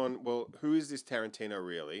would have gone, well, who is this Tarantino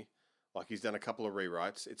really? Like, he's done a couple of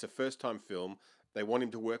rewrites. It's a first-time film. They want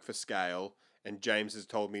him to work for scale, and James has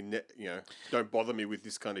told me, don't bother me with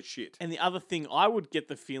this kind of shit. And the other thing, I would get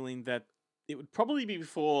the feeling that it would probably be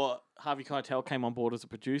before Harvey Keitel came on board as a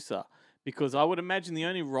producer, because I would imagine the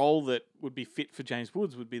only role that would be fit for James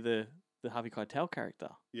Woods would be the Harvey Keitel character.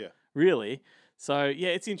 Yeah. Really? So, yeah,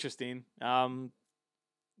 it's interesting.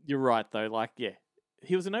 You're right, though. Like, yeah,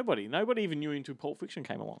 he was a nobody. Nobody even knew him until Pulp Fiction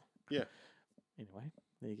came along. Yeah. Anyway,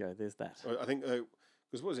 there you go. There's that. I think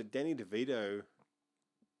Because what was it? Danny DeVito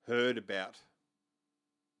heard about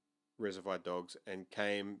Reservoir Dogs and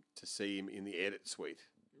came to see him in the edit suite.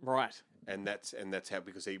 Right. And that's how,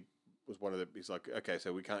 because he was one of the, he's like, okay,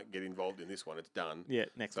 so we can't get involved in this one, it's done. Yeah,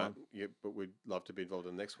 next one. Yeah, but we'd love to be involved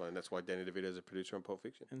in the next one, and that's why Danny DeVito is a producer on Pulp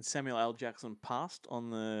Fiction. And Samuel L. Jackson passed on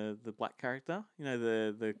the black character. You know,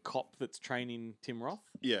 the cop that's training Tim Roth.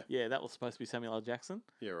 Yeah. Yeah, that was supposed to be Samuel L. Jackson.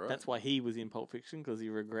 Yeah, right. That's why he was in Pulp Fiction, because he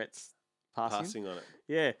regrets passing on it.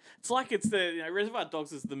 Yeah, it's like it's the Reservoir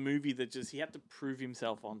Dogs is the movie that just he had to prove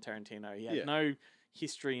himself on Tarantino. He had no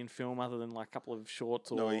history in film other than like a couple of shorts.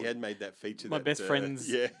 Or No, he had made that feature. My best friend's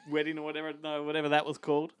wedding or whatever. No, whatever that was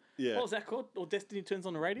called. Yeah. What was that called? Or Destiny Turns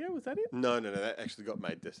on the Radio? Was that it? No, that actually got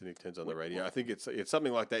made. Destiny Turns on the Radio. I think it's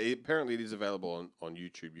something like that. Apparently, it is available on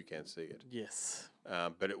YouTube. You can see it. Yes.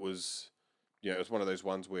 But it was, it was one of those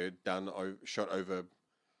ones where shot over.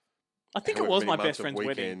 I think it was My Best Friend's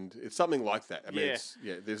Wedding. It's something like that. I mean,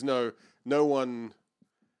 there's no one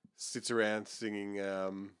sits around singing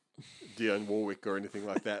Dionne Warwick or anything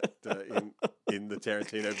like that in the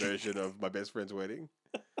Tarantino version of My Best Friend's Wedding.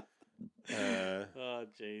 Oh,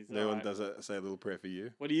 jeez. No one does say a little prayer for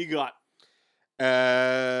you. What do you got?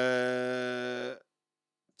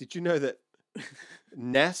 Did you know that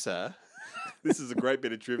NASA... This is a great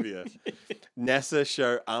bit of trivia. NASA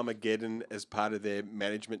show Armageddon as part of their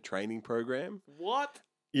management training program. What?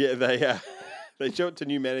 Yeah, they show it to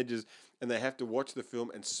new managers, and they have to watch the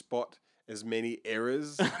film and spot as many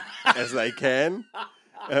errors as they can.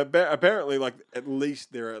 Apparently, like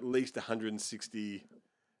there are at least 160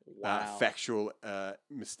 factual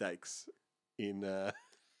mistakes in. I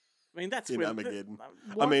mean, that's in Armageddon.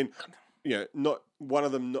 I mean. Not one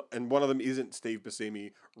of them, and one of them isn't Steve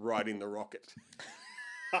Buscemi riding the rocket.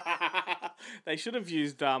 They should have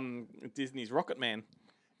used Disney's Rocket Man.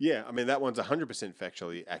 Yeah, I mean that one's 100%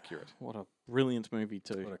 factually accurate. What a brilliant movie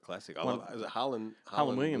too! What a classic! I love. Is it Harlan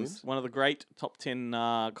Williams? One of the great top 10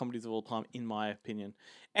 comedies of all time, in my opinion.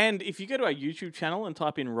 And if you go to our YouTube channel and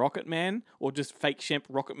type in Rocket Man or just fake Shemp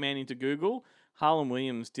Rocket Man into Google, Harlan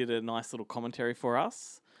Williams did a nice little commentary for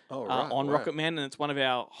us. On Rocket Man, and it's one of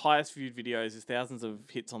our highest viewed videos. There's thousands of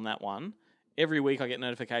hits on that one. Every week I get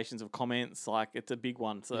notifications of comments, like it's a big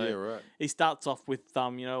one. So he starts off with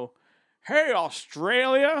hey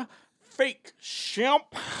Australia, fake Shemp.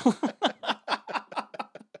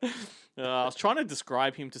 I was trying to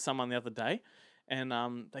describe him to someone the other day, and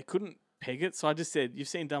they couldn't peg it. So I just said, "You've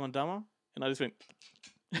seen Dumb and Dumber," and I just went.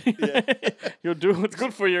 You'll do what's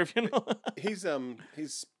good for you if you're not. He's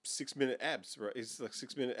 6 minute abs, right? He's like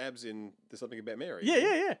 6 minute abs in There's Something About Mary.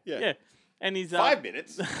 Yeah. And he's 5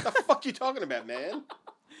 minutes. The fuck you talking about, man?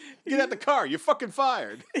 Get out the car. You're fucking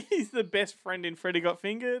fired. He's the best friend in Freddy Got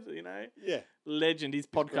Fingered. Yeah. Legend. His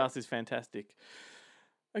podcast is fantastic.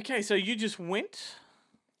 Okay, so you just went.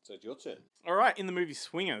 So it's your turn. All right. In the movie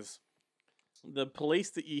Swingers, the police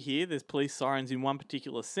that you hear, there's police sirens in one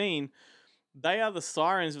particular scene. They are the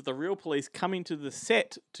sirens of the real police coming to the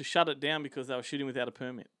set to shut it down because they were shooting without a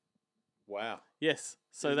permit. Wow. Yes.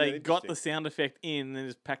 So they got the sound effect in and then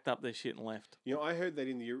just packed up their shit and left. I heard that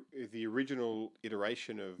in the original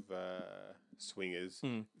iteration of Swingers,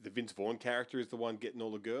 the Vince Vaughn character is the one getting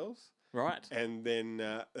all the girls. Right. And then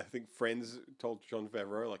I think Friends told Jon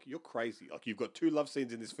Favreau, like, you're crazy. Like, you've got 2 love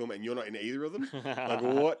scenes in this film and you're not in either of them. Like,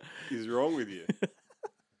 what is wrong with you?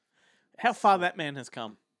 How far that man has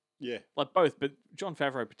come. Yeah. Like both, but Jon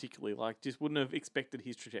Favreau particularly, like just wouldn't have expected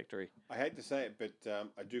his trajectory. I hate to say it, but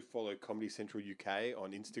I do follow Comedy Central UK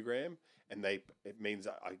on Instagram, and it means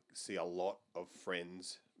I see a lot of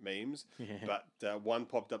Friends memes. Yeah. But one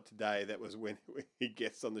popped up today that was when he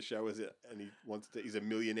gets on the show and he's a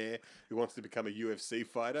millionaire who wants to become a UFC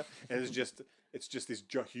fighter, and it's just this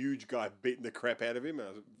huge guy beating the crap out of him. And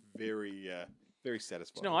I was very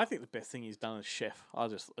satisfying. I think the best thing he's done is Chef. I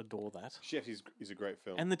just adore that. Chef is a great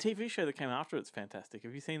film. And the TV show that came after it's fantastic.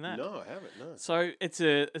 Have you seen that? No, I haven't, no. So it's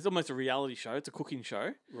almost a reality show. It's a cooking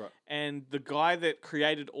show. Right. And the guy that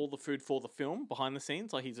created all the food for the film, behind the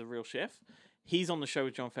scenes, like he's a real chef, he's on the show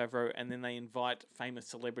with Jon Favreau, and then they invite famous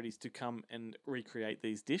celebrities to come and recreate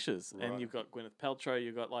these dishes. Right. And you've got Gwyneth Paltrow,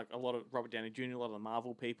 you've got like a lot of Robert Downey Jr., a lot of the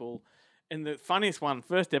Marvel people. And the funniest one,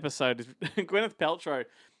 first episode, is Gwyneth Paltrow,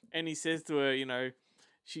 and he says to her,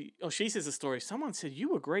 she says a story. Someone said, you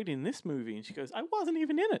were great in this movie. And she goes, I wasn't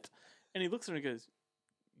even in it. And he looks at her and goes,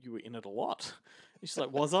 you were in it a lot. And she's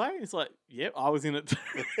like, was I? He's like, yep, I was in it too.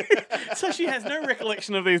 So she has no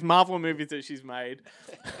recollection of these Marvel movies that she's made.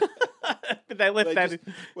 But they left that.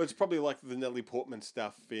 Well, it's probably like the Natalie Portman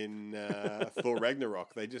stuff in Thor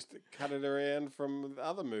Ragnarok. They just cut it around from the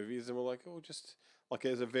other movies and were like, oh, just like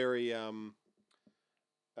there's a very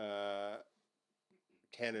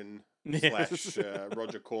canon Yes. /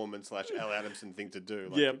 Roger Corman / Al Adamson thing to do.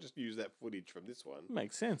 Like, Yep. we'll just use that footage from this one.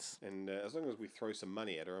 Makes sense. And as long as we throw some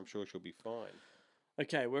money at her, I'm sure she'll be fine.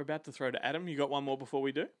 Okay, we're about to throw to Adam. You got one more before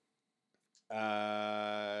we do?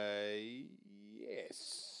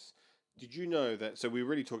 Yes. Did you know that? So we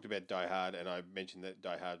already talked about Die Hard, and I mentioned that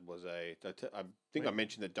Die Hard was I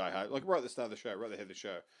mentioned that Die Hard, like right at the start of the show, right at the head of the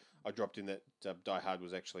show, I dropped in that Die Hard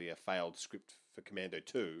was actually a failed script for Commando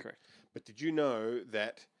 2. Correct. But did you know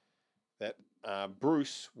that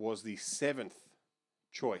Bruce was the 7th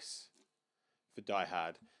choice for Die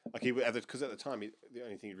Hard? Like because at the time the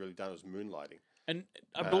only thing he'd really done was moonlighting. And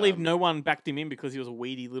I believe no one backed him in because he was a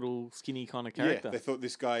weedy little skinny kind of character. Yeah, they thought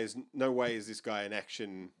this guy is no way is this guy an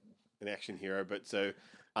action hero. But so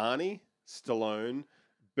Arnie, Stallone,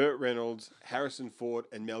 Burt Reynolds, Harrison Ford,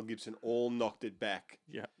 and Mel Gibson all knocked it back.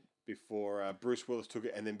 Yeah. Before Bruce Willis took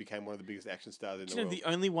it and then became one of the biggest action stars in the world. The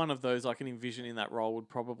only one of those I can envision in that role would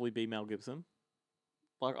probably be Mel Gibson.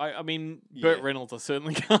 Like I mean, Burt Reynolds, I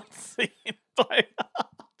certainly can't see him die.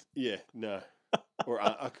 Yeah, no. Or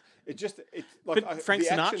it's like but Frank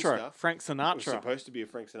Sinatra. Stuff, Frank Sinatra. It was supposed to be a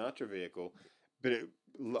Frank Sinatra vehicle, but a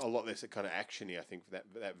lot less kind of actiony, I think, for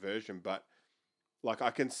that version. But like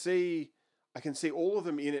I can see all of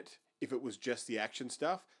them in it if it was just the action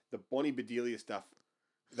stuff. The Bonnie Bedelia stuff,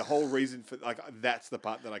 the whole reason for that's the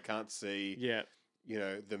part that I can't see. Yeah,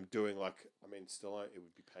 them doing Stallone. It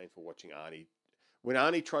would be painful watching Arnie when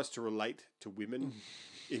Arnie tries to relate to women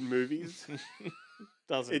in movies.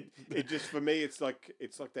 Doesn't it just for me? It's like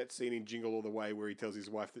that scene in Jingle All the Way where he tells his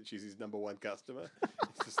wife that she's his number one customer.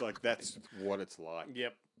 It's just like that's what it's like.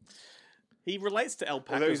 Yep. He relates to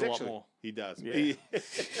alpacas a lot more. He does. Yeah.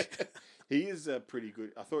 He is pretty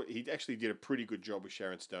good. I thought he actually did a pretty good job with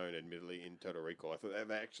Sharon Stone, admittedly, in Total Recall. I thought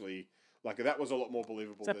that actually that was a lot more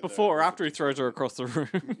believable. Is that before or after he throws her across the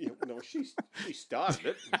room? Yeah, no, she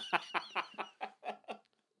started it.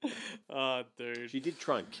 Oh, dude. She did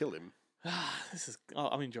try and kill him.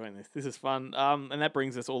 I'm enjoying this. This is fun. And that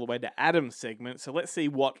brings us all the way to Adam's segment. So let's see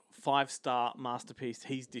what 5-star masterpiece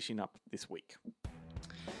he's dishing up this week.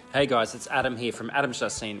 Hey guys, it's Adam here from Adam's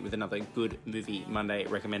Just Seen with another Good Movie Monday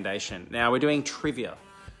recommendation. Now we're doing trivia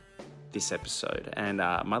this episode, and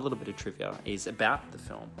my little bit of trivia is about the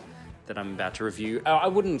film that I'm about to review. I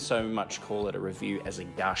wouldn't so much call it a review as a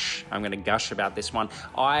gush. I'm going to gush about this one.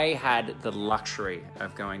 I had the luxury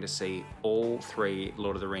of going to see all 3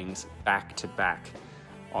 Lord of the Rings back to back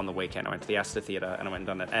on the weekend. I went to the Astor Theatre and I went and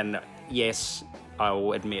done it. And yes, I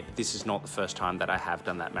will admit this is not the first time that I have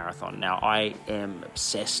done that marathon. Now, I am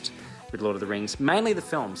obsessed with Lord of the Rings, mainly the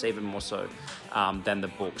films, even more so than the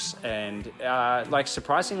books. And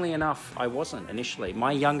surprisingly enough, I wasn't initially.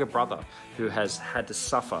 My younger brother, who has had to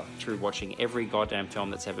suffer through watching every goddamn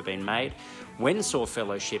film that's ever been made, went and saw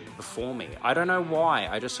Fellowship before me. I don't know why.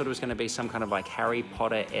 I just thought it was going to be some kind of Harry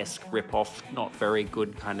Potter-esque rip-off, not very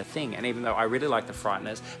good kind of thing. And even though I really liked The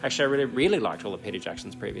Frighteners, actually I really, really liked all of Peter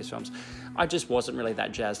Jackson's previous films, I just wasn't really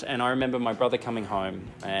that jazzed. And I remember my brother coming home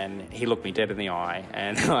and he looked me dead in the eye.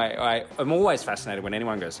 And I'm always fascinated when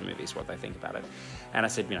anyone goes to movies, what they think about it. And I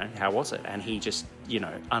said, how was it? And he just,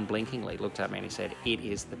 unblinkingly looked at me and he said, it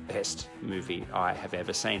is the best movie I have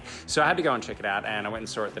ever seen. So I had to go and check it out, and I went and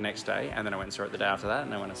saw it the next day, and then I went and saw it the day after that,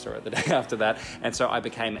 and I went and saw it the day after that. And so I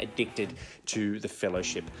became addicted to The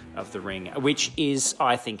Fellowship of the Ring, which is,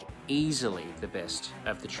 I think, easily the best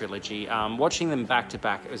of the trilogy. Watching them back to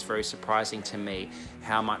back, it was very surprising to me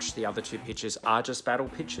how much the other 2 pictures are just battle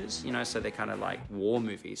pictures, so they're kind of like war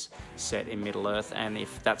movies set in Middle-earth, and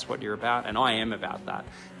if that's what you're about, and I am about that,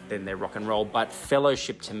 then they're rock and roll. But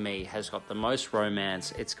Fellowship to me has got the most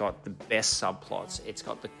romance, it's got the best subplots, it's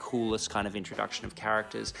got the coolest kind of introduction of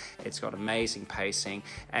characters, it's got amazing pacing,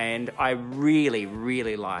 and I really,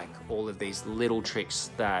 really like all of these little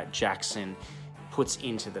tricks that Jackson puts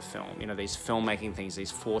into the film. These filmmaking things,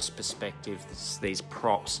 these forced perspectives, these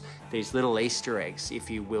props, these little Easter eggs, if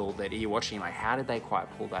you will, that you're watching, how did they quite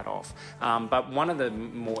pull that off? But one of the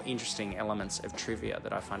more interesting elements of trivia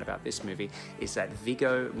that I find about this movie is that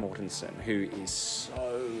Viggo Mortensen, who is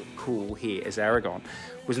so cool here as Aragorn,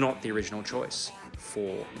 was not the original choice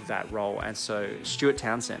for that role. And so Stuart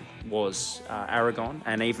Townsend was Aragorn,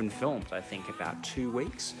 and even filmed, I think, about 2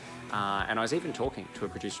 weeks. And I was even talking to a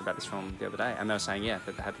producer about this film the other day, and they were saying, that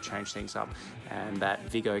they had to change things up, and that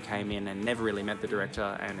Viggo came in and never really met the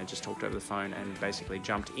director, and had just talked over the phone and basically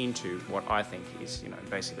jumped into what I think is,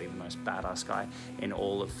 basically the most badass guy in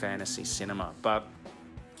all of fantasy cinema. But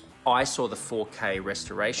I saw the 4K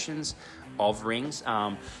restorations of Rings.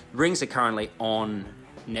 Rings are currently on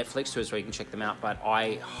Netflix, so you can check them out, but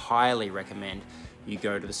I highly recommend you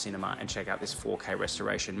go to the cinema and check out this 4K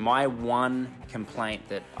restoration. My one complaint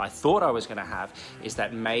that I thought I was going to have is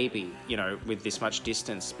that maybe, with this much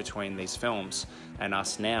distance between these films and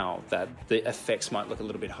us now, that the effects might look a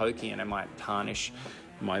little bit hokey and it might tarnish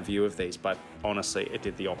my view of these, but honestly it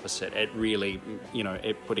did the opposite. It really,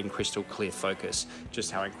 it put in crystal clear focus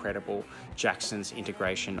just how incredible Jackson's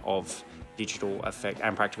integration of digital effect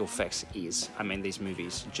and practical effects is. I mean, these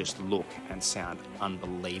movies just look and sound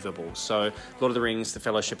unbelievable. So Lord of the Rings, The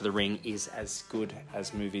Fellowship of the Ring is as good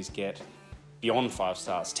as movies get, beyond 5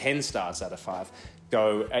 stars, 10 stars out of 5.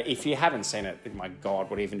 Go, if you haven't seen it, my God,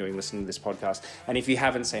 what are you even doing listening to this podcast? And if you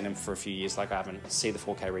haven't seen them for a few years like I haven't, see the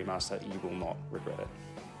 4K remaster, you will not regret it.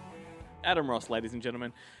 Adam Ross, ladies and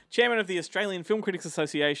gentlemen, chairman of the Australian Film Critics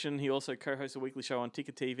Association. He also co-hosts a weekly show on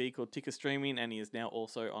Ticker TV called Ticker Streaming, and he is now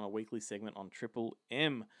also on a weekly segment on Triple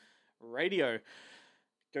M Radio.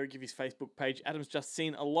 Go give his Facebook page, Adam's Just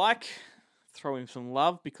Seen, a like. Throw him some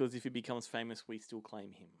love, because if he becomes famous, we still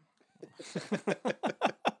claim him.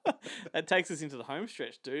 That takes us into the home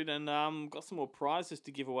stretch, dude, and got some more prizes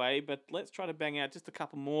to give away, but let's try to bang out just a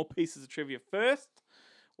couple more pieces of trivia first.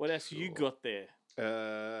 What else you got there?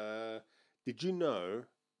 Did you know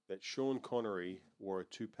that Sean Connery wore a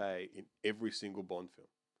toupee in every single Bond film?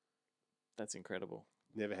 That's incredible.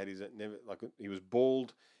 Never had he was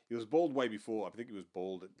bald. He was bald way before. I think he was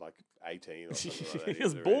bald at like 18 or something like that. He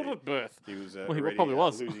was bald at birth. He was Well, he already, probably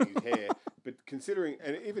was. losing his hair. But considering,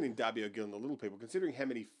 and even in Darby O'Gill and the Little People, considering how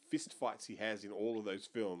many fist fights he has in all of those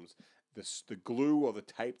films, the glue or the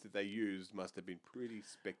tape that they used must have been pretty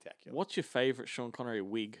spectacular. What's your favourite Sean Connery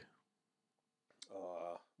wig?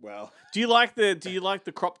 Well, do you like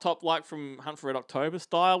the crop top like from Hunt for Red October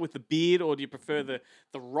style with the beard, or do you prefer the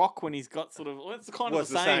Rock when he's got sort of it's kind of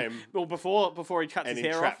the same? Well, before he cuts and his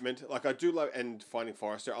hair Entrapment, like I do like, and Finding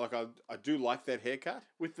Forrester, like I do like that haircut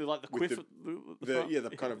with the quiff,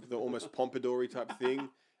 the kind of the almost pompadour type thing,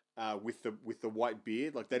 with the white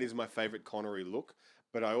beard. Like that is my favorite Connery look.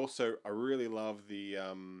 But I really love the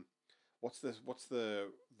what's the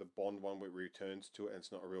Bond one where he returns to it and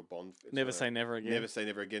it's not a real Bond. It's Never Say Never Again. Never Say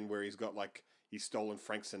Never Again, where he's got like he's stolen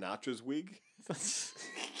Frank Sinatra's wig,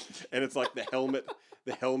 and it's like the helmet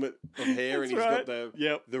of hair, and he's got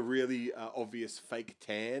the really obvious fake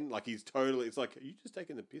tan. Like he's totally. It's like, are you just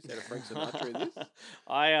taking the piss out of Frank Sinatra in this?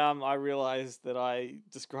 I realized that I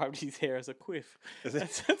described his hair as a quiff.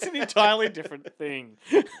 That's an entirely different thing.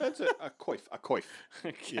 That's a coif. A coif.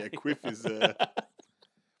 Okay. Yeah, quiff is.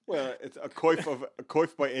 Well, it's a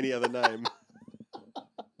coif by any other name.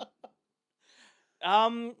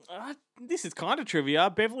 This is kind of trivia.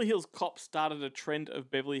 Beverly Hills Cop started a trend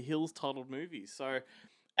of Beverly Hills titled movies. So,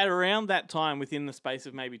 at around that time, within the space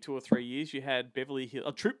of maybe 2 or 3 years, you had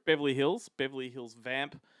Troop Beverly Hills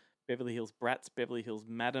Vamp, Beverly Hills Brats, Beverly Hills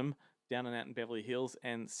Madam, Down and Out in Beverly Hills,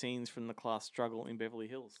 and Scenes from the Class Struggle in Beverly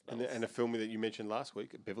Hills. And a film that you mentioned last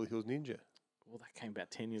week, Beverly Hills Ninja. Well, that came about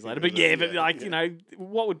 10 years later. But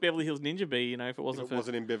what would Beverly Hills Ninja be, if it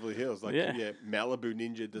wasn't in Beverly Hills? Malibu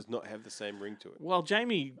Ninja does not have the same ring to it. Well,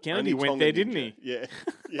 Jamie Kennedy went there, didn't he? Yeah.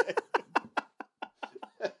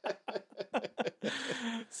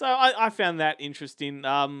 So I found that interesting.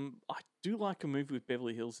 I do like a movie with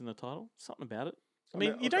Beverly Hills in the title. Something about it. I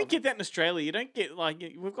mean, you don't get that in Australia. You don't get,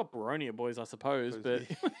 we've got Baronia boys, I suppose, but...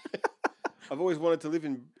 I've always wanted to live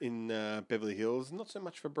in Beverly Hills, not so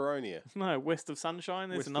much for Baronia. No, West of Sunshine.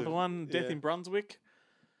 There's another one. Death in Brunswick.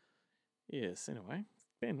 Yes. Anyway,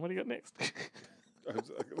 Ben, what do you got next? I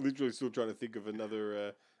was literally still trying to think of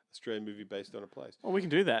another Australian movie based on a place. Well, we can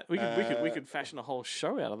do that. We could fashion a whole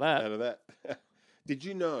show out of that. Did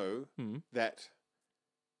you know that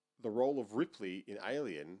the role of Ripley in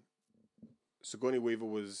Alien, Sigourney Weaver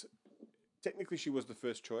was technically she was the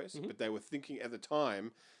first choice, but they were thinking at the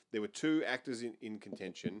time. There were 2 actors in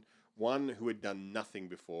contention. One who had done nothing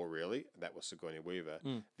before, really. That was Sigourney Weaver.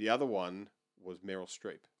 The other one was Meryl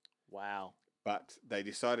Streep. Wow. But they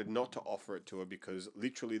decided not to offer it to her because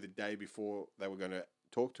literally the day before they were going to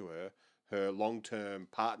talk to her, her long-term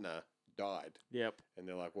partner died. Yep. And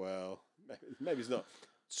they're like, well, maybe it's not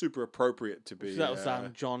super appropriate to be... So that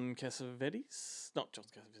was John Cassavetes? Not John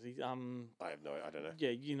Cassavetes. I have no... I don't know.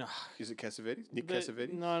 Yeah, Is it Cassavetes? Nick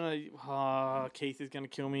Cassavetes? No. Keith is going to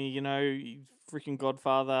kill me. Freaking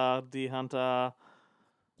Godfather, Deer Hunter.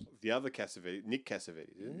 The other Cassavetes, Nick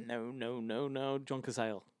Cassavetes, isn't it? No. John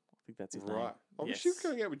Cazale. I think that's his name. Right. Oh, yes. She was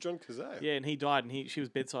going out with John Cazale. Yeah, and he died, and she was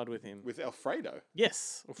bedside with him. With Alfredo?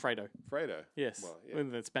 Yes, Alfredo. Yes. Well, yeah.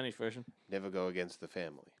 With the Spanish version. Never go against the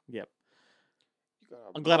family. Yep.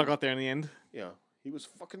 I'm glad I got there in the end. Yeah. He was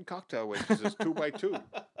fucking cocktail waitresses 2x2.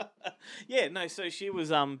 Yeah, no, so she was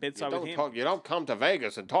bedside with him. You don't come to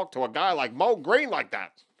Vegas and talk to a guy like Mo Green like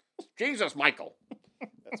that. Jesus, Michael.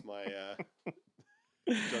 That's my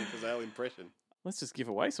John Cazale impression. Let's just give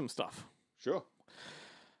away some stuff. Sure.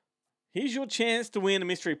 Here's your chance to win a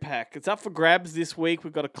mystery pack. It's up for grabs this week.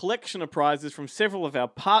 We've got a collection of prizes from several of our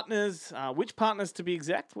partners. Which partners to be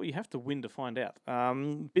exact? Well, you have to win to find out.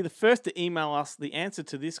 Be the first to email us the answer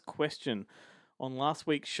to this question on last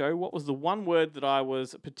week's show. What was the one word that I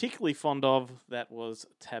was particularly fond of that was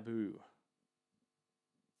taboo?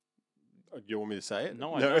 Do you want me to say it?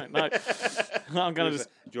 No, I don't. No. I'm going to just...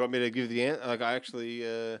 Do you want me to give the answer? Like, I actually...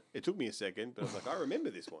 it took me a second, but I was like, I remember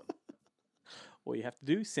this one. All you have to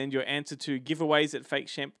do, send your answer to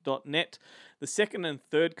giveaways@fakeshemp.net. The second and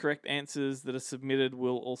third correct answers that are submitted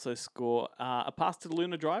will also score a pass to the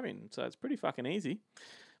Lunar Drive-In. So it's pretty fucking easy.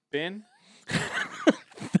 Ben,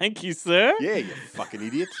 thank you, sir. Yeah, you fucking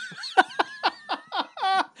idiot.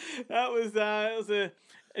 That was a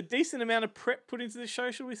decent amount of prep put into the show,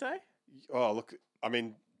 should we say? Oh, look, I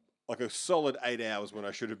mean, like a solid 8 hours when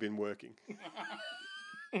I should have been working.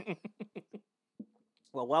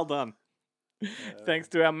 Well done. Thanks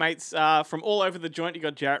to our mates from all over the joint. You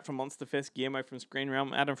got Jarrett from Monsterfest, Guillermo from Screen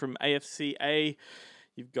Realm, Adam from AFCA.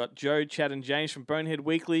 You've got Joe, Chad, and James from Bonehead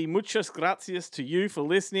Weekly. Muchas gracias to you for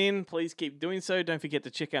listening. Please keep doing so. Don't forget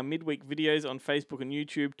to check our midweek videos on Facebook and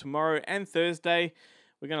YouTube tomorrow and Thursday.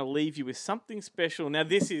 We're going to leave you with something special. Now,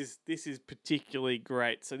 this is particularly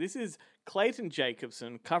great. So this is Clayton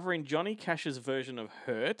Jacobson covering Johnny Cash's version of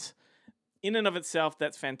Hurt. In and of itself,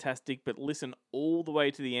 that's fantastic, but listen all the way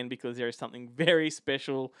to the end because there is something very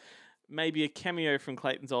special. Maybe a cameo from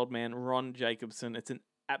Clayton's old man, Ron Jacobson. It's an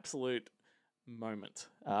absolute moment.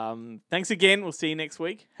 Thanks again. We'll see you next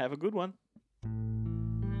week. Have a good one.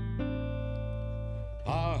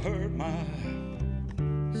 I hurt myself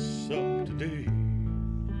today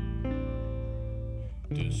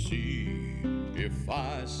to see if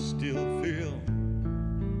I still feel.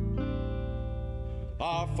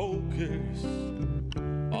 I focus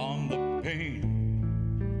on the pain,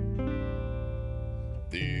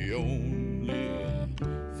 the only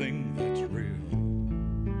thing that's real.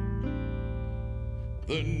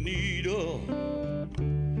 The needle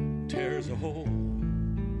tears a hole,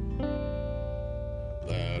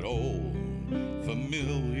 that old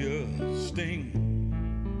familiar sting.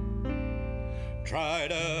 Try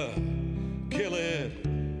to kill it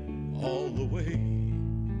all the way,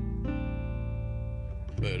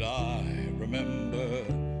 but I remember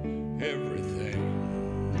everything.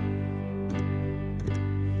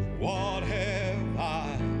 What have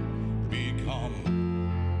I become?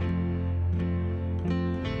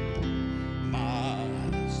 My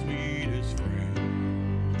sweetest friend.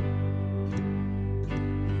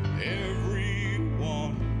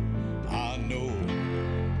 Everyone I know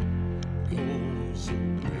goes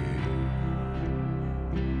away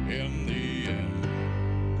in the end.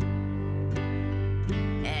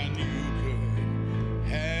 And you could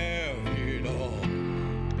have it all.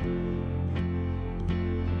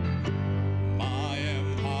 My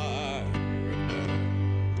empire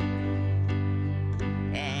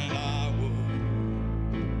and I would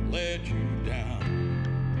let you down.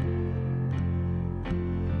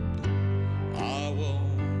 I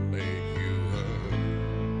won't make you hurt.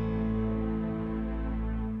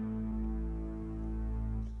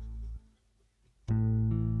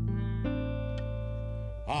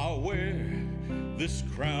 I'll wear this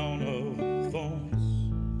crown of thorns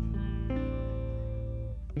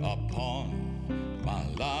upon my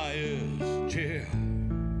liar's chair,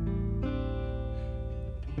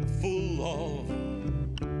 full of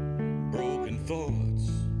broken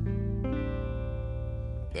thoughts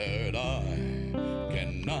that I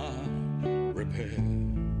cannot repair.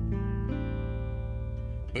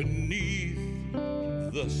 Beneath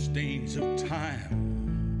the stains of time,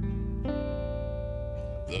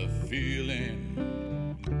 the feeling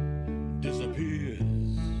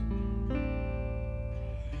disappears.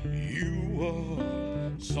 You were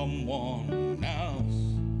someone else,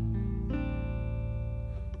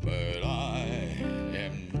 but I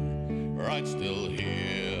am right still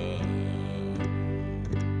here.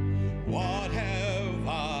 What have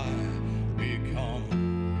I become?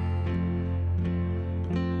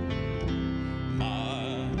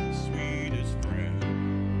 My sweetest friend.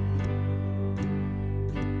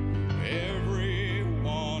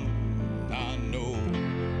 Everyone I know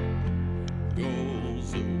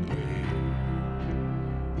goes away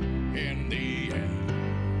in the end.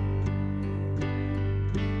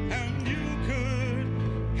 And you could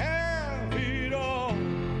have it all.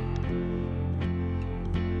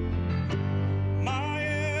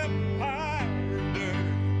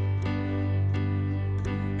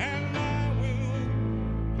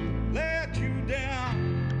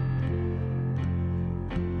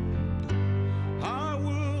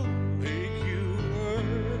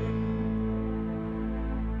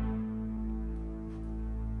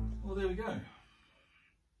 to go?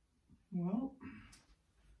 Well,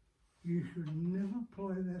 you should never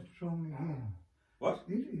play that song again. What?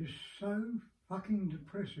 It is so fucking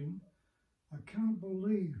depressing. I can't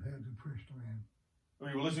believe how depressed I am.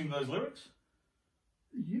 Were you listening to those lyrics?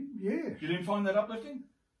 Yes. You didn't find that uplifting?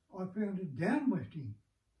 I found it downlifting.